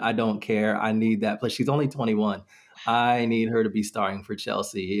loan, I don't care. I need that. Plus, she's only 21. I need her to be starring for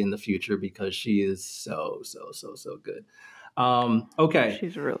Chelsea in the future because she is so good. Okay.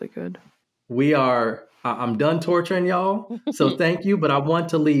 She's really good. I'm done torturing y'all. So thank you. But I want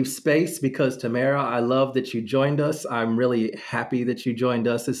to leave space because Tamerra, I love that you joined us. I'm really happy that you joined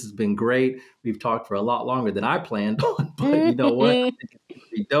us. This has been great. We've talked for a lot longer than I planned on, but you know what? I think it's going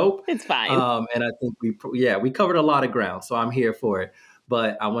to be dope. It's fine. And I think we covered a lot of ground, so I'm here for it.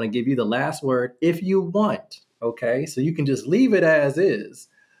 But I want to give you the last word if you want. Okay. So you can just leave it as is.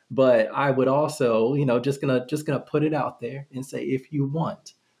 But I would also, just gonna put it out there and say, if you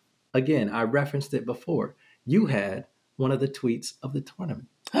want. Again, I referenced it before. You had one of the tweets of the tournament.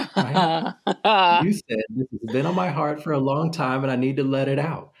 Right? You said, this has been on my heart for a long time and I need to let it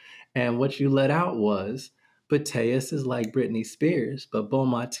out. And what you let out was, Bateas is like Britney Spears, but Bon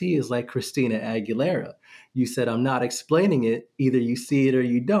Mati is like Christina Aguilera. You said, I'm not explaining it. Either you see it or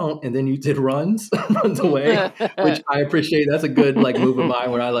you don't. And then you did runs away, which I appreciate. That's a good move of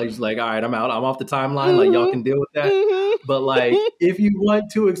mine where I just all right, I'm out. I'm off the timeline. Like, y'all can deal with that. But if you want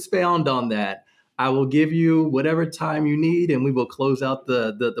to expound on that, I will give you whatever time you need and we will close out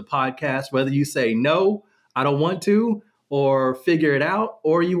the podcast, whether you say, no, I don't want to, or figure it out,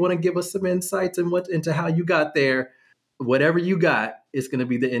 or you want to give us some insights into how you got there. Whatever you got is going to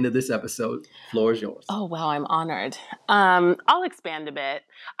be the end of this episode. Floor is yours. Oh, wow. I'm honored. I'll expand a bit.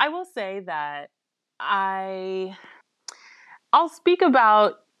 I will say that I'll speak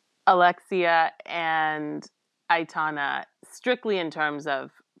about Alexia and Xtina strictly in terms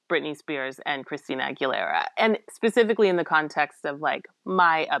of Britney Spears and Christina Aguilera, and specifically in the context of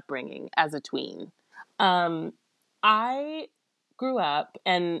my upbringing as a tween. I grew up,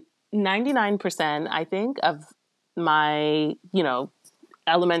 and 99%, I think, of my,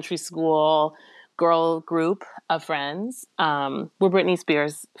 elementary school girl group of friends were Britney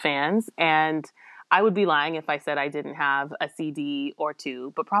Spears fans. And I would be lying if I said I didn't have a CD or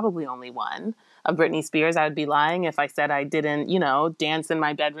two, but probably only one of Britney Spears. I would be lying if I said I didn't, dance in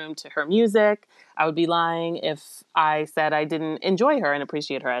my bedroom to her music. I would be lying if I said I didn't enjoy her and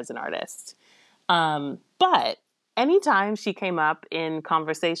appreciate her as an artist. But anytime she came up in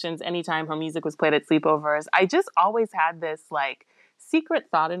conversations, anytime her music was played at sleepovers, I just always had this secret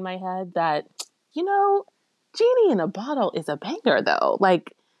thought in my head that, Genie in a Bottle is a banger though.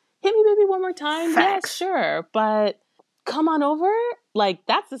 Hit Me Baby One More Time. Facts. Yeah, sure. But Come On Over,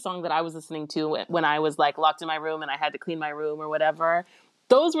 that's the song that I was listening to when I was locked in my room and I had to clean my room or whatever.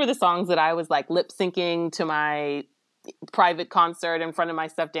 Those were the songs that I was lip syncing to my private concert in front of my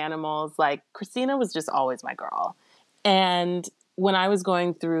stuffed animals. Christina was just always my girl. And when I was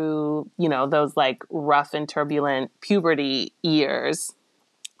going through, those rough and turbulent puberty years,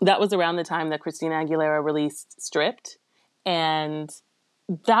 that was around the time that Christina Aguilera released Stripped. And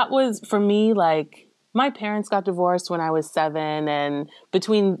that was, for me, my parents got divorced when I was 7. And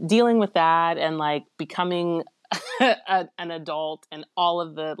between dealing with that and becoming an adult and all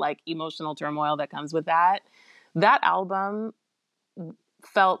of the emotional turmoil that comes with that album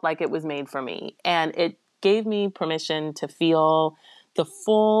felt like it was made for me. And it gave me permission to feel the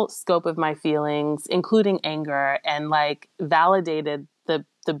full scope of my feelings, including anger, and validated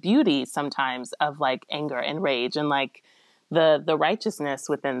the beauty sometimes of anger and rage and the righteousness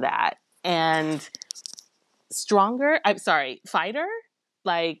within that. And Fighter.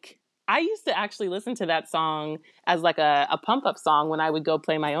 I used to actually listen to that song as a pump up song when I would go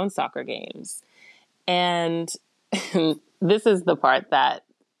play my own soccer games. And this is the part that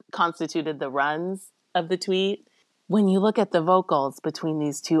constituted the runs of the tweet. When you look at the vocals between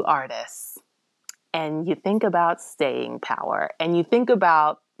these two artists and you think about staying power and you think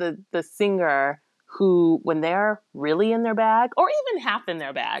about the singer who, when they're really in their bag or even half in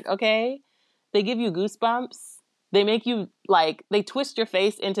their bag, okay, they give you goosebumps. They make you they twist your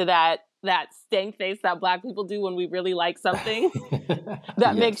face into that stank face that Black people do when we really like something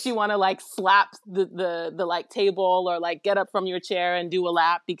that makes you want to slap the table or get up from your chair and do a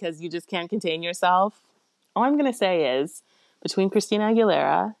lap because you just can't contain yourself. All I'm going to say is between Christina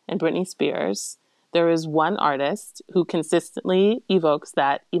Aguilera and Britney Spears, there is one artist who consistently evokes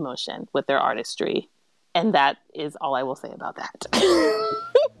that emotion with their artistry. And that is all I will say about that.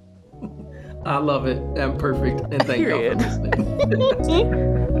 I love it. I'm perfect. And thank you for listening.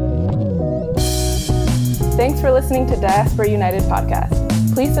 Thanks for listening to Diaspora United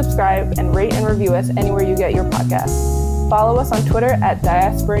Podcast. Please subscribe and rate and review us anywhere you get your podcasts. Follow us on Twitter at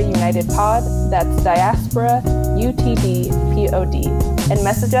Diaspora United Pod. That's Diaspora UTDPOD. And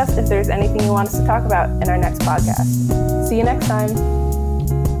message us if there's anything you want us to talk about in our next podcast. See you next time.